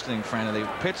kind of interesting, Fran. They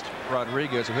pitched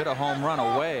Rodriguez, who hit a home run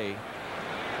away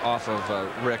off of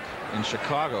Rick in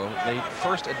Chicago. They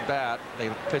first at bat, they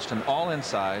pitched him all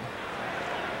inside,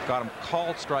 got him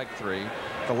called strike 3.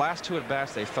 The last 2 at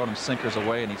bats, they thrown him sinkers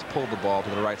away, and he's pulled the ball to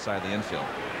the right side of the infield.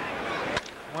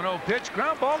 1-0 pitch,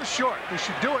 ground ball to short. They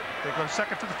should do it. They go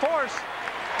second to the fourth.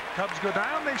 Cubs go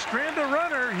down. They strand a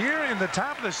runner here in the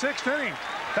top of the 6th inning.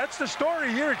 That's the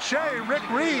story here at Shea. Rick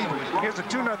Reed gives a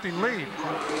 2-0 lead.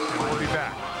 And we'll be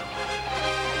back.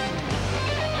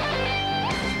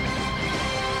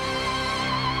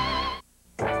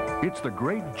 It's the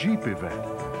Great Jeep event,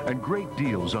 and great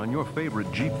deals on your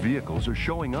favorite Jeep vehicles are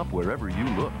showing up wherever you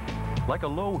look. Like a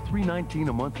low $319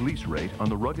 a month lease rate on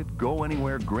the rugged Go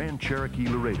Anywhere Grand Cherokee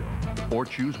Laredo, or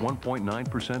choose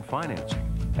 1.9% financing.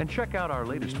 And check out our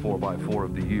latest 4x4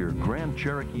 of the year, Grand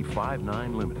Cherokee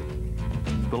 5.9 Limited.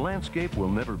 The landscape will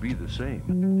never be the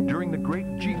same during the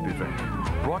Great Jeep event,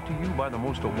 brought to you by the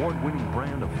most award-winning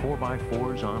brand of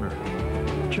 4x4s on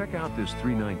earth. Check out this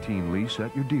 $319 lease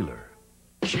at your dealer.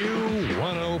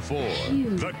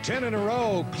 Q104, the 10 in a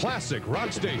row classic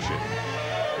rock station.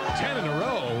 10 in a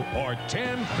row or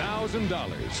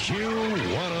 $10,000.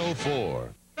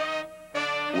 Q104.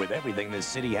 With everything this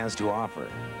city has to offer,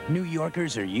 New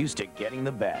Yorkers are used to getting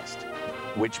the best,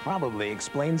 which probably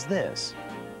explains this.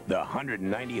 The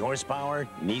 190 horsepower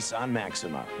Nissan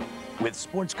Maxima. With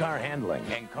sports car handling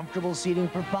and comfortable seating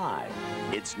for 5,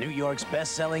 it's New York's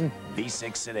best-selling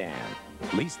V6 sedan.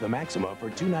 Lease the Maxima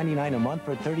for $299 a month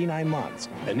for 39 months.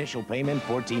 Initial payment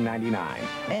 $14.99.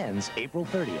 Ends April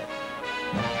 30th.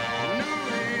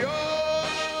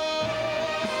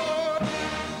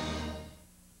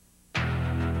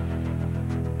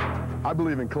 I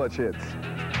believe in clutch hits.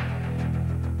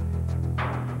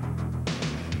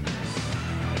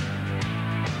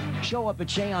 Show up at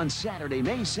Shea on Saturday,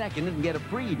 May 2nd, and get a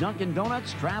free Dunkin'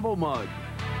 Donuts travel mug.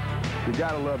 You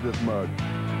gotta love this mug.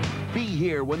 Be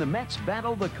here when the Mets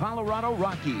battle the Colorado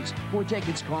Rockies. For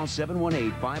tickets, call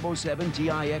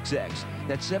 718-507-TIXX.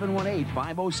 That's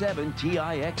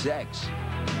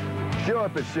 718-507-TIXX. Show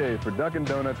up at Shea for Dunkin'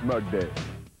 Donuts Mug Day.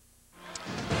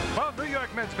 Well, New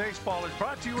York Mets baseball is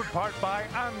brought to you in part by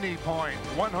OmniPoint.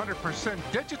 100%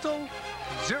 digital,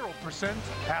 0%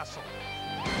 hassle.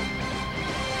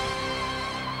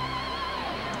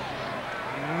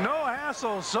 No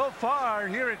hassle so far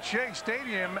here at Shea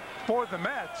Stadium for the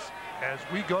Mets as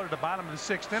we go to the bottom of the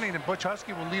 6th inning, and Butch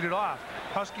Husky will lead it off.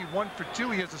 Husky 1 for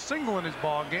 2. He has a single in his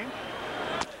ball game.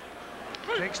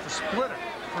 Takes the splitter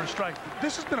for a strike.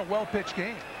 This has been a well-pitched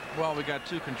game. Well, we got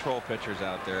 2 control pitchers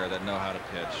out there that know how to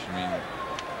pitch. I mean,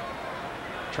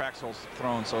 Traxel's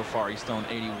thrown so far. He's thrown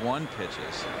 81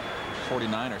 pitches,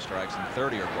 49 are strikes, and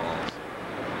 30 are balls.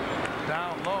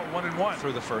 Down low, 1-1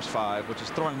 through the first 5, which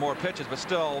is throwing more pitches, but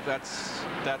still, that's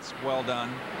well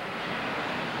done.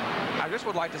 I just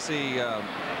would like to see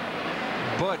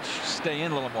Butch stay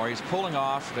in a little more. He's pulling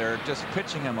off. They're just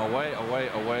pitching him away.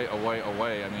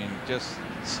 I mean, just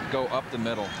go up the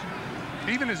middle.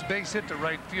 Even his base hit to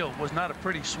right field was not a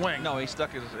pretty swing. No, he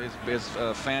stuck his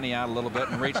fanny out a little bit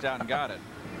and reached out and got it.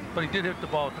 But he did hit the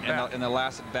ball at the bat. In the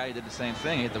last at bat, he did the same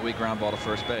thing. He hit the weak ground ball to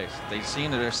first base. They've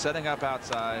seen that they're setting up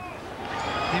outside.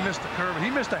 He missed the curve. He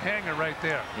missed a hanger right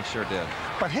there. He sure did.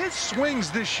 But his swings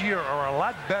this year are a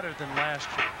lot better than last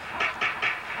year.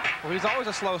 Well, he's always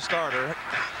a slow starter.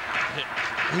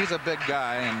 He's a big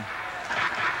guy, and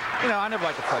you know, I never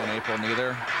like to play in April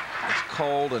neither. It's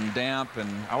cold and damp, and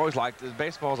I always liked it.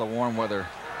 Baseball's a warm weather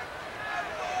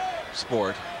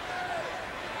sport.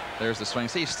 There's the swing.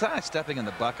 See, he's kind of stepping in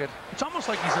the bucket. It's almost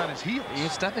like he's on his heels.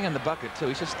 He's stepping in the bucket too.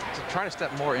 He's just to try to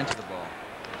step more into the ball.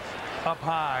 Up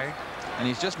high. And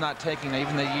he's just not taking,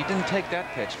 even though he didn't take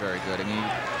that pitch very good. I mean,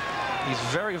 he's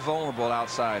very vulnerable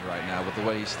outside right now with the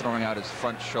way he's throwing out his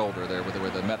front shoulder there where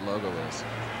the Met logo is.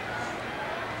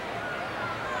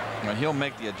 And he'll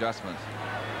make the adjustment.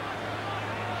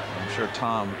 I'm sure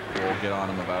Tom will get on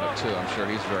him about it too. I'm sure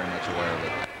he's very much aware of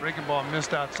it. Breaking ball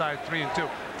missed outside 3-2.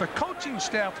 The coaching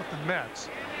staff with the Mets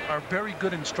are very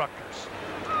good instructors.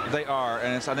 They are,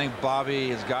 and I think Bobby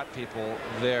has got people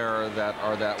there that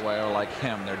are that way or like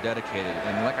him. They're dedicated,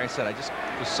 and like I said, I just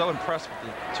was so impressed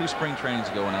with the 2 spring trainings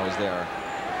ago when I was there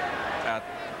at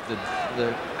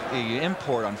the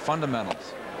import on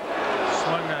fundamentals.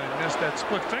 Swung and missed that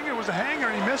split finger. It was a hanger,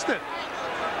 and he missed it.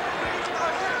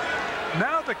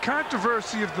 Now the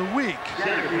controversy of the week.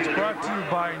 It's brought to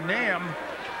you by NAM,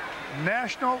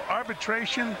 National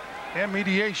Arbitration and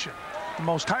Mediation. The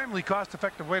most timely,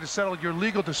 cost-effective way to settle your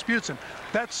legal disputes, and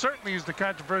that certainly is the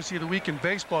controversy of the week in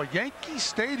baseball. Yankee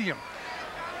Stadium.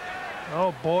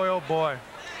 Oh boy,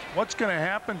 what's going to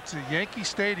happen to Yankee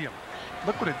Stadium?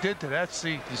 Look what it did to that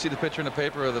seat. Did you see the picture in the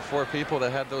paper of the 4 people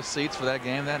that had those seats for that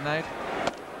game that night?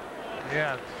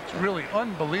 Yeah, it's really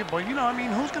unbelievable. You know, I mean,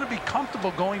 who's going to be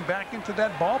comfortable going back into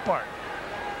that ballpark?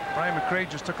 Brian McRae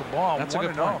just took a ball. That's a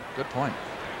good point. Good point.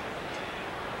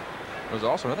 There was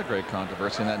also another great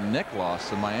controversy in that Nick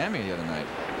loss in Miami the other night.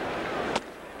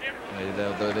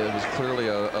 It was clearly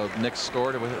a Nick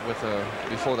scored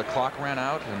before the clock ran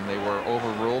out, and they were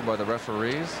overruled by the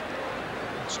referees.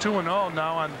 It's 2-0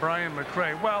 now on Brian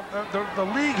McRae. Well, the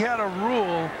league had a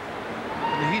rule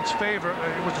in the Heat's favor.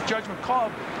 It was a judgment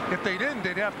call. If they didn't,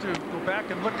 they'd have to go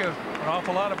back and look at an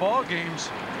awful lot of ball games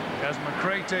as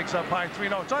McRae takes up high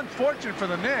 3-0. It's unfortunate for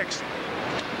the Knicks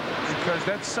because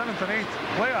that 7th and 8th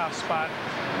playoff spot.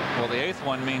 Well, the 8th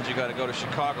one means you got to go to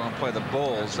Chicago and play the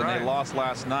Bulls. That's and right. They lost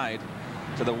last night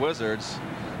to the Wizards,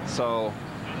 so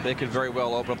they could very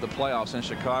well open up the playoffs in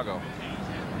Chicago.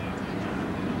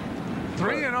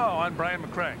 3-0 on Brian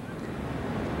McRae.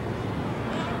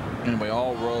 Anyway,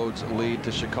 all roads lead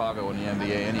to Chicago in the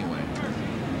NBA anyway.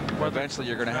 Well, eventually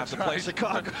you're going to have to play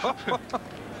Chicago.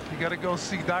 You got to go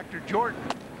see Dr. Jordan.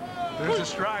 There's a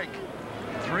strike.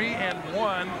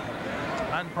 3-1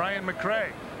 on Brian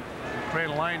McRae.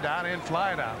 McRae lined out and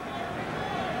flied out.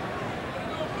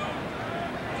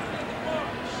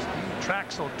 Steve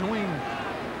Traxel doing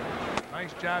a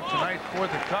nice job tonight for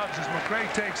the Cubs as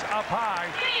McRae takes up high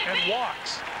and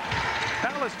walks.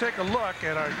 Now let's take a look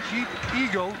at our Jeep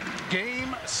Eagle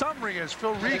game summary as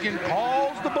Phil Regan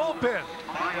calls the bullpen.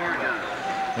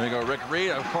 There we go, Rick Reed.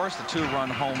 Of course, the 2-run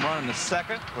home run in the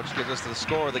 2nd, which gives us the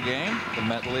score of the game. The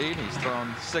Met lead. He's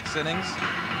thrown 6 innings.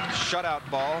 Shutout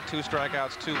ball, 2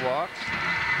 strikeouts, 2 walks.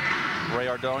 Ray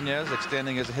Ordonez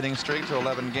extending his hitting streak to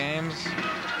 11 games.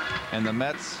 And the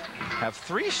Mets have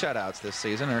 3 shutouts this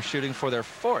season and are shooting for their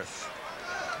 4th.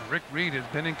 Rick Reed has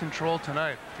been in control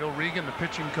tonight. Phil Regan, the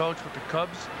pitching coach with the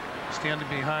Cubs, standing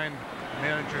behind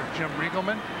manager Jim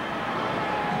Riegelman.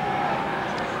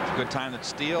 It's a good time to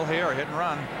steal here or hit and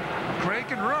run. McRae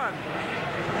can run.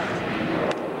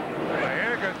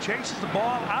 Baerga chases the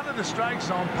ball out of the strike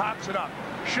zone, pops it up.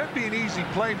 Should be an easy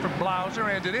play for Blauser,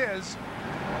 and it is.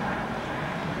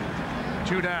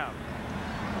 2 down.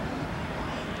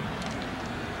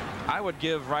 I would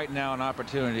give right now an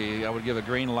opportunity. I would give a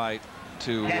green light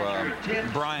to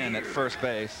Brian at first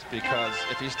base, because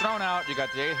if he's thrown out, you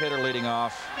got the 8th hitter leading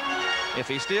off. If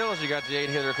he steals, you got the 8th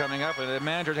hitter coming up, and the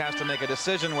manager has to make a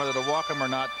decision whether to walk him or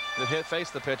not to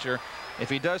face the pitcher. If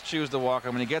he does choose to walk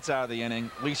him and he gets out of the inning,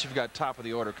 at least you've got top of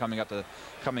the order coming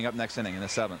up next inning in the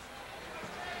 7th.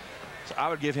 So I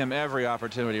would give him every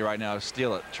opportunity right now to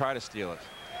steal it, try to steal it.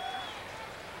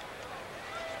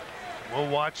 We'll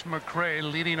watch McRae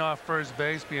leading off first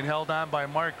base, being held on by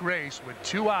Mark Grace with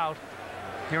 2 out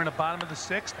here in the bottom of the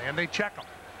 6th, and they check him.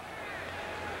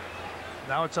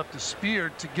 Now it's up to Spear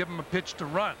to give him a pitch to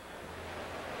run.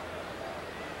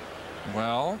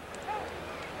 Well,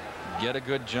 get a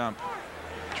good jump.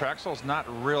 Traxel's not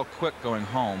real quick going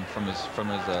home from his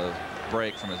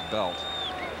break from his belt,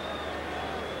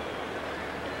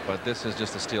 but this is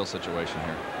just a steal situation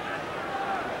here.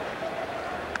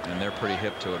 and they're pretty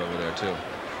hip to it over there too.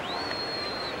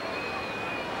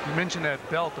 You mentioned that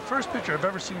belt. The first pitcher I've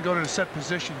ever seen go to the set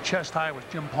position chest high was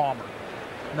Jim Palmer.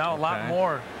 Now a lot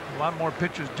more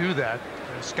pitchers do that.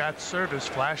 And Scott Service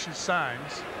flashes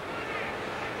signs.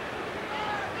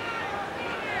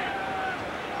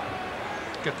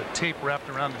 Get the tape wrapped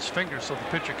around his fingers so the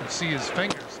pitcher can see his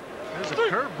fingers. There's a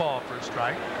curveball for a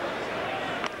strike.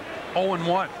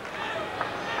 0-1.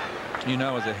 You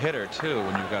know, as a hitter too,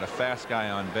 when you've got a fast guy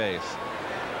on base,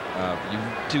 you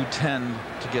do tend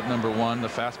to get number one, the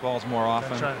fastballs, more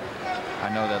often. That's right. I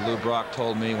know that Lou Brock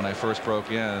told me when I first broke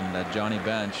in that Johnny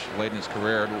Bench, late in his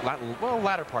career,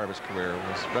 latter part of his career,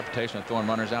 was reputation of throwing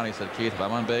runners out. He said, Keith, if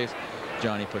I'm on base,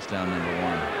 Johnny puts down number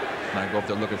one. And I go up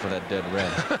there looking for that dead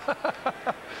red.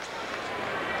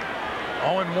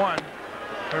 0-1.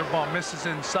 Curveball misses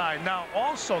inside. Now,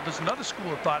 also, there's another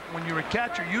school of thought. When you're a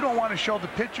catcher, you don't want to show the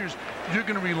pitchers you're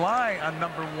going to rely on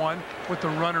number one with the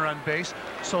runner on base.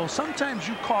 So sometimes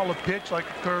you call a pitch like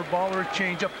a curveball or a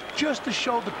changeup just to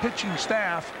show the pitching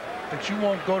staff that you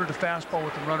won't go to the fastball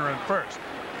with the runner on first.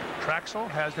 Traxel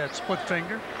has that split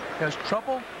finger, has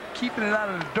trouble keeping it out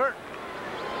of the dirt.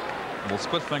 Well,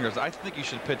 split fingers, I think you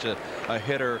should pitch a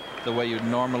hitter the way you'd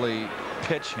normally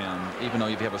pitch him, even though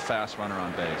you have a fast runner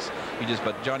on base.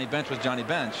 But Johnny Bench was Johnny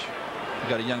Bench. You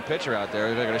got a young pitcher out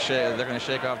there. They're going to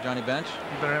shake off Johnny Bench.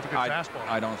 You better have a good fastball.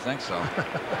 I don't think so.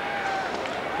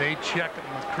 They check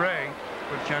McCray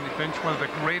with Johnny Bench, one of the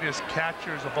greatest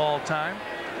catchers of all time.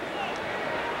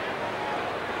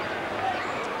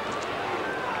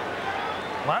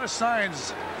 A lot of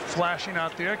signs flashing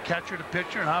out there. Catcher to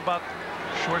pitcher, and how about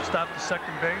shortstop to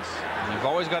second base? You've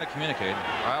always got to communicate.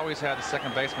 I always had the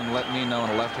second baseman let me know,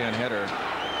 and a left-hand hitter,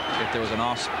 if there was an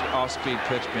off-speed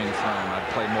pitch being thrown, I'd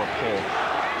play more pull.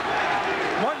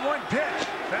 1-1 pitch.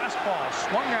 Fastball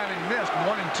swung on and missed.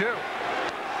 1-2.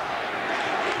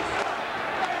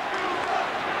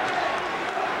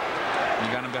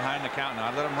 You got him behind the count now.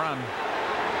 I'd let him run.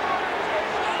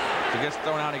 If he gets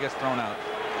thrown out, he gets thrown out.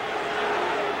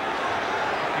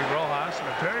 Rojas in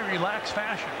a very relaxed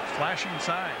fashion, flashing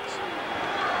signs.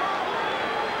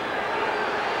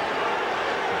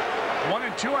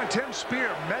 1-2 on Tim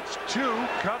Spear. Mets 2,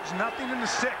 Cubs nothing in the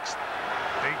 6th.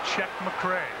 They check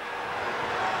McCray.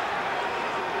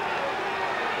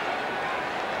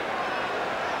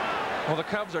 Well, the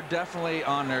Cubs are definitely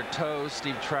on their toes.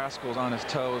 Steve Traskell's on his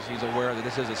toes. He's aware that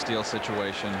this is a steal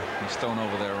situation. He's thrown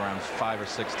over there around 5 or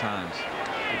 6 times.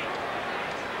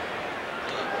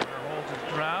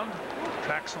 Ground.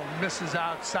 Traxel misses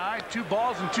outside. 2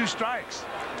 balls and 2 strikes.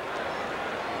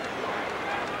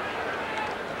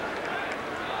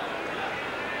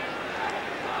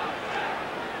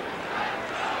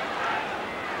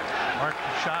 Mark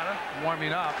Machado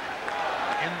warming up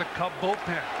in the Cub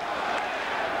bullpen.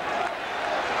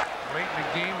 Late in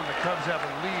the game when the Cubs have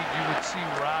a lead, you would see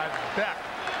Rod Beck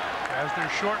as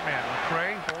their short man.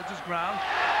 McCray holds his ground.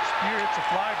 Spear hits a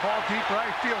fly ball deep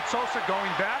right field. Sosa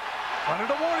going back. Under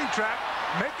the warning track,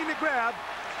 making the grab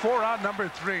for out number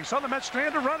 3. So the Mets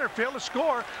strand a runner, fail to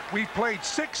score. We played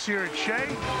 6 here at Shea.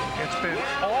 It's been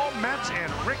all Mets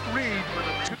and Rick Reed.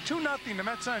 2-0. The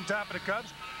Mets on top of the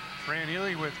Cubs. Fran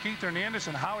Ely with Keith Hernandez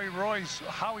and Howie Rose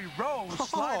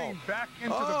sliding back into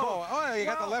the boat. Oh, you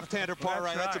got the left-hander part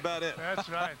right. That's about it. That's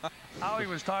right. Howie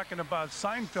was talking about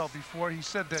Seinfeld before. He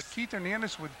said that Keith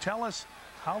Hernandez would tell us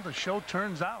how the show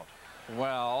turns out.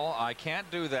 Well, I can't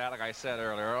do that, like I said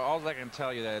earlier. All I can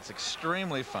tell you that it's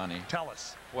extremely funny. Tell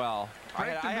us. Well,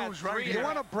 break the news right here. You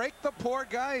want to break the poor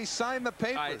guy? He signed the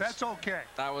paper. That's okay.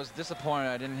 I was disappointed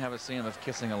I didn't have a scene of us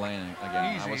kissing Elaine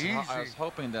again. Easy. I was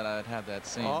hoping that I'd have that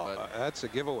scene. But that's a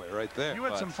giveaway right there. You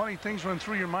had some funny things run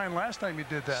through your mind last time you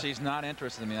did that. She's not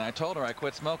interested in me. And I told her I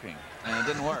quit smoking, and it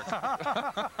didn't work.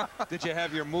 Did you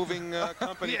have your moving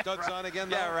company duds on again,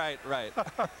 though? Yeah, right.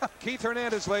 Keith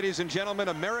Hernandez, ladies and gentlemen,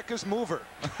 America's mover.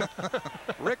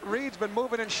 Rick Reed's been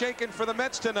moving and shaking for the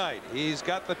Mets tonight. He's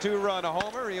got the 2-run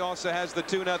homer. He also has the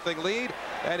 2-0 lead,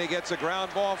 and he gets a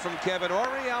ground ball from Kevin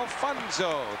Ory.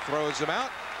 Alfonso throws him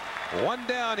out. 1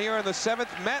 down here in the 7th.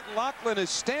 Matt Lachlan is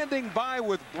standing by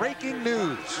with breaking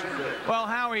news. Well,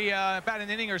 Howie, about an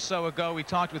inning or so ago, we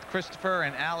talked with Christopher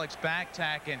and Alex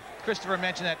Backtack, and Christopher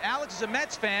mentioned that Alex is a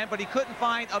Mets fan, but he couldn't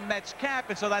find a Mets cap,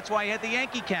 and so that's why he had the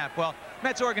Yankee cap. Well,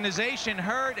 Mets organization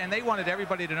heard, and they wanted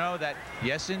everybody to know that,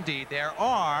 yes, indeed, there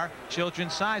are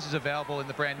children's sizes available in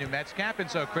the brand new Mets cap.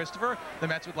 And so, Christopher, the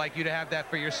Mets would like you to have that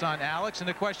for your son, Alex. And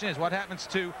the question is, what happens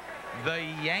to the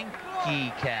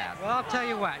Yankee cap? Well, I'll tell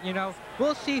you what,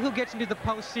 we'll see who gets into the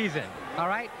postseason, all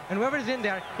right? And whoever's in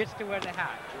there gets to wear the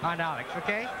hat on Alex,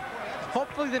 okay?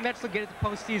 Hopefully the Mets will get it to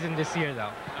postseason this year,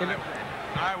 though.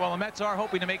 All right, well, the Mets are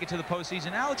hoping to make it to the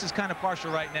postseason. Alex is kind of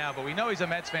partial right now, but we know he's a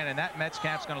Mets fan, and that Mets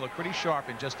cap's going to look pretty sharp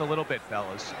in just a little bit,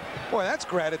 fellas. Boy, that's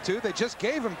gratitude. They just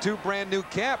gave him 2 brand-new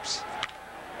caps.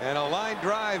 And a line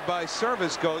drive by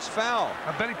Service goes foul.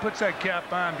 I bet he puts that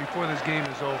cap on before this game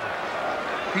is over.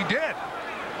 He did.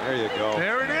 There you go.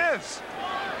 There it is.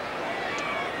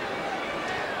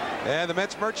 And the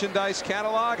Mets merchandise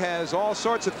catalog has all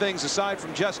sorts of things aside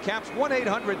from just caps.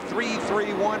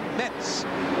 1-800-331-METS.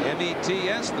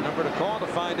 METS, the number to call to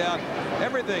find out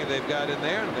everything they've got in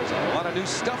there. And there's a lot of new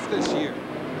stuff this year.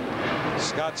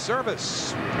 Scott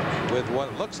Service with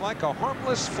what looks like a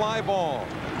harmless fly ball.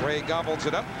 Gray gobbles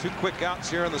it up. 2 quick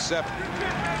outs here in the 7th.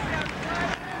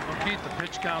 Keith, the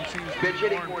pitch count seems to be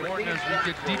more important as we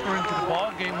get deeper into the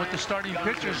ball game with the starting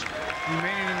pitchers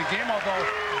remaining in the game, although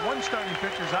 1 starting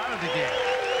pitcher is out of the game.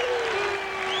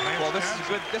 Well, this is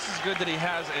good. This is good that he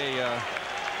has a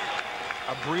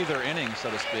breather inning, so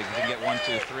to speak. He can get 1,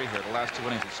 2, 3 here. The last 2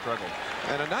 innings he struggled.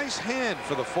 And a nice hand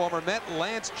for the former Met,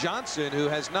 Lance Johnson, who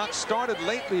has not started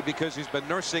lately because he's been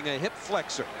nursing a hip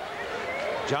flexor.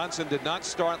 Johnson did not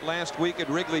start last week at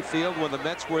Wrigley Field when the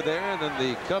Mets were there, and then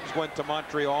the Cubs went to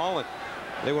Montreal, and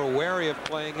they were wary of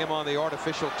playing him on the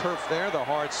artificial turf there, the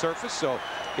hard surface. So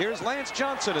here's Lance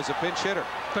Johnson as a pinch hitter.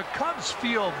 The Cubs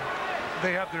feel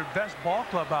they have their best ball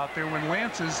club out there when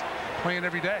Lance is playing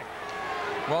every day.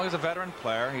 Well, he's a veteran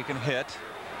player. He can hit.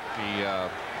 He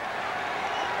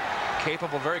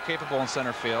capable, very capable in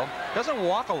center field. Doesn't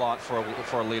walk a lot for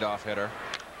a leadoff hitter.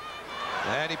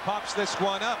 And he pops this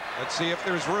one up. Let's see if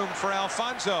there's room for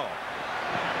Alfonso. There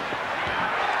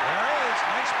is.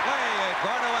 Nice play,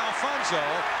 Eduardo Alfonso.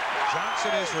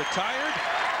 Johnson is retired.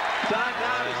 And a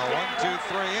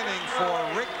 1-2-3 inning for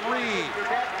Rick Reed.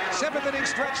 7th inning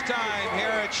stretch time here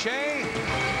at Shea.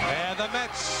 And the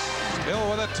Mets still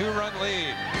with a 2-run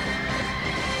lead.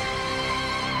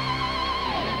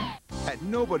 At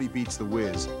Nobody Beats the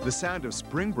Whiz, the sound of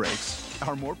spring brakes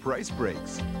are more price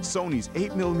breaks. Sony's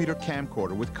 8mm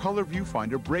camcorder with color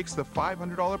viewfinder breaks the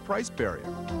 $500 price barrier.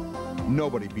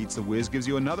 Nobody Beats the Whiz gives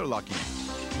you another lucky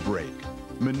break.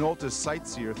 Minolta's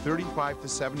Sightseer 35 to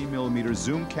 70mm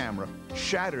zoom camera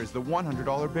shatters the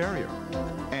 $100 barrier.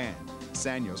 And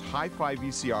Sanyo's Hi-Fi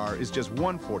VCR is just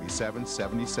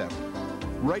 $147.77.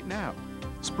 Right now,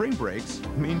 spring brakes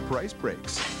mean price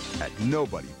breaks at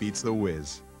Nobody Beats the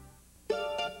Whiz.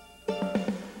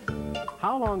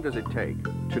 How long does it take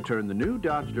to turn the new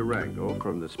Dodge Durango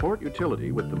from the sport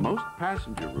utility with the most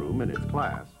passenger room in its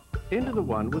class into the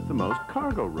one with the most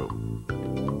cargo room?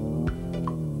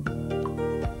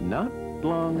 Not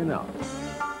long enough.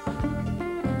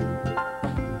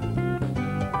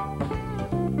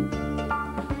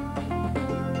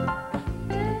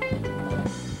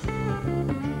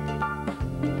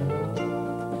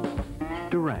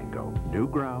 Durango, new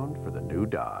ground for the new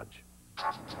Dodge.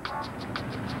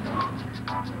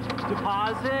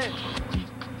 Deposit.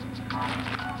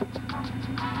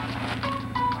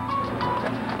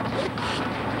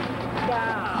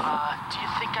 Do you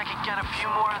think I could get a few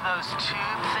more of those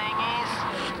tube thingies?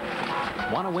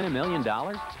 Want to win $1 million?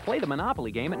 Play the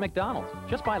Monopoly game at McDonald's.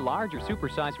 Just buy large or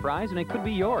supersized fries and it could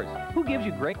be yours. Who gives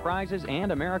you great prizes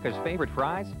and America's favorite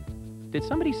fries? Did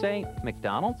somebody say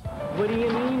McDonald's? What do you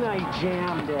mean I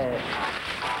jammed it?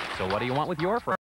 So what do you want with your fries?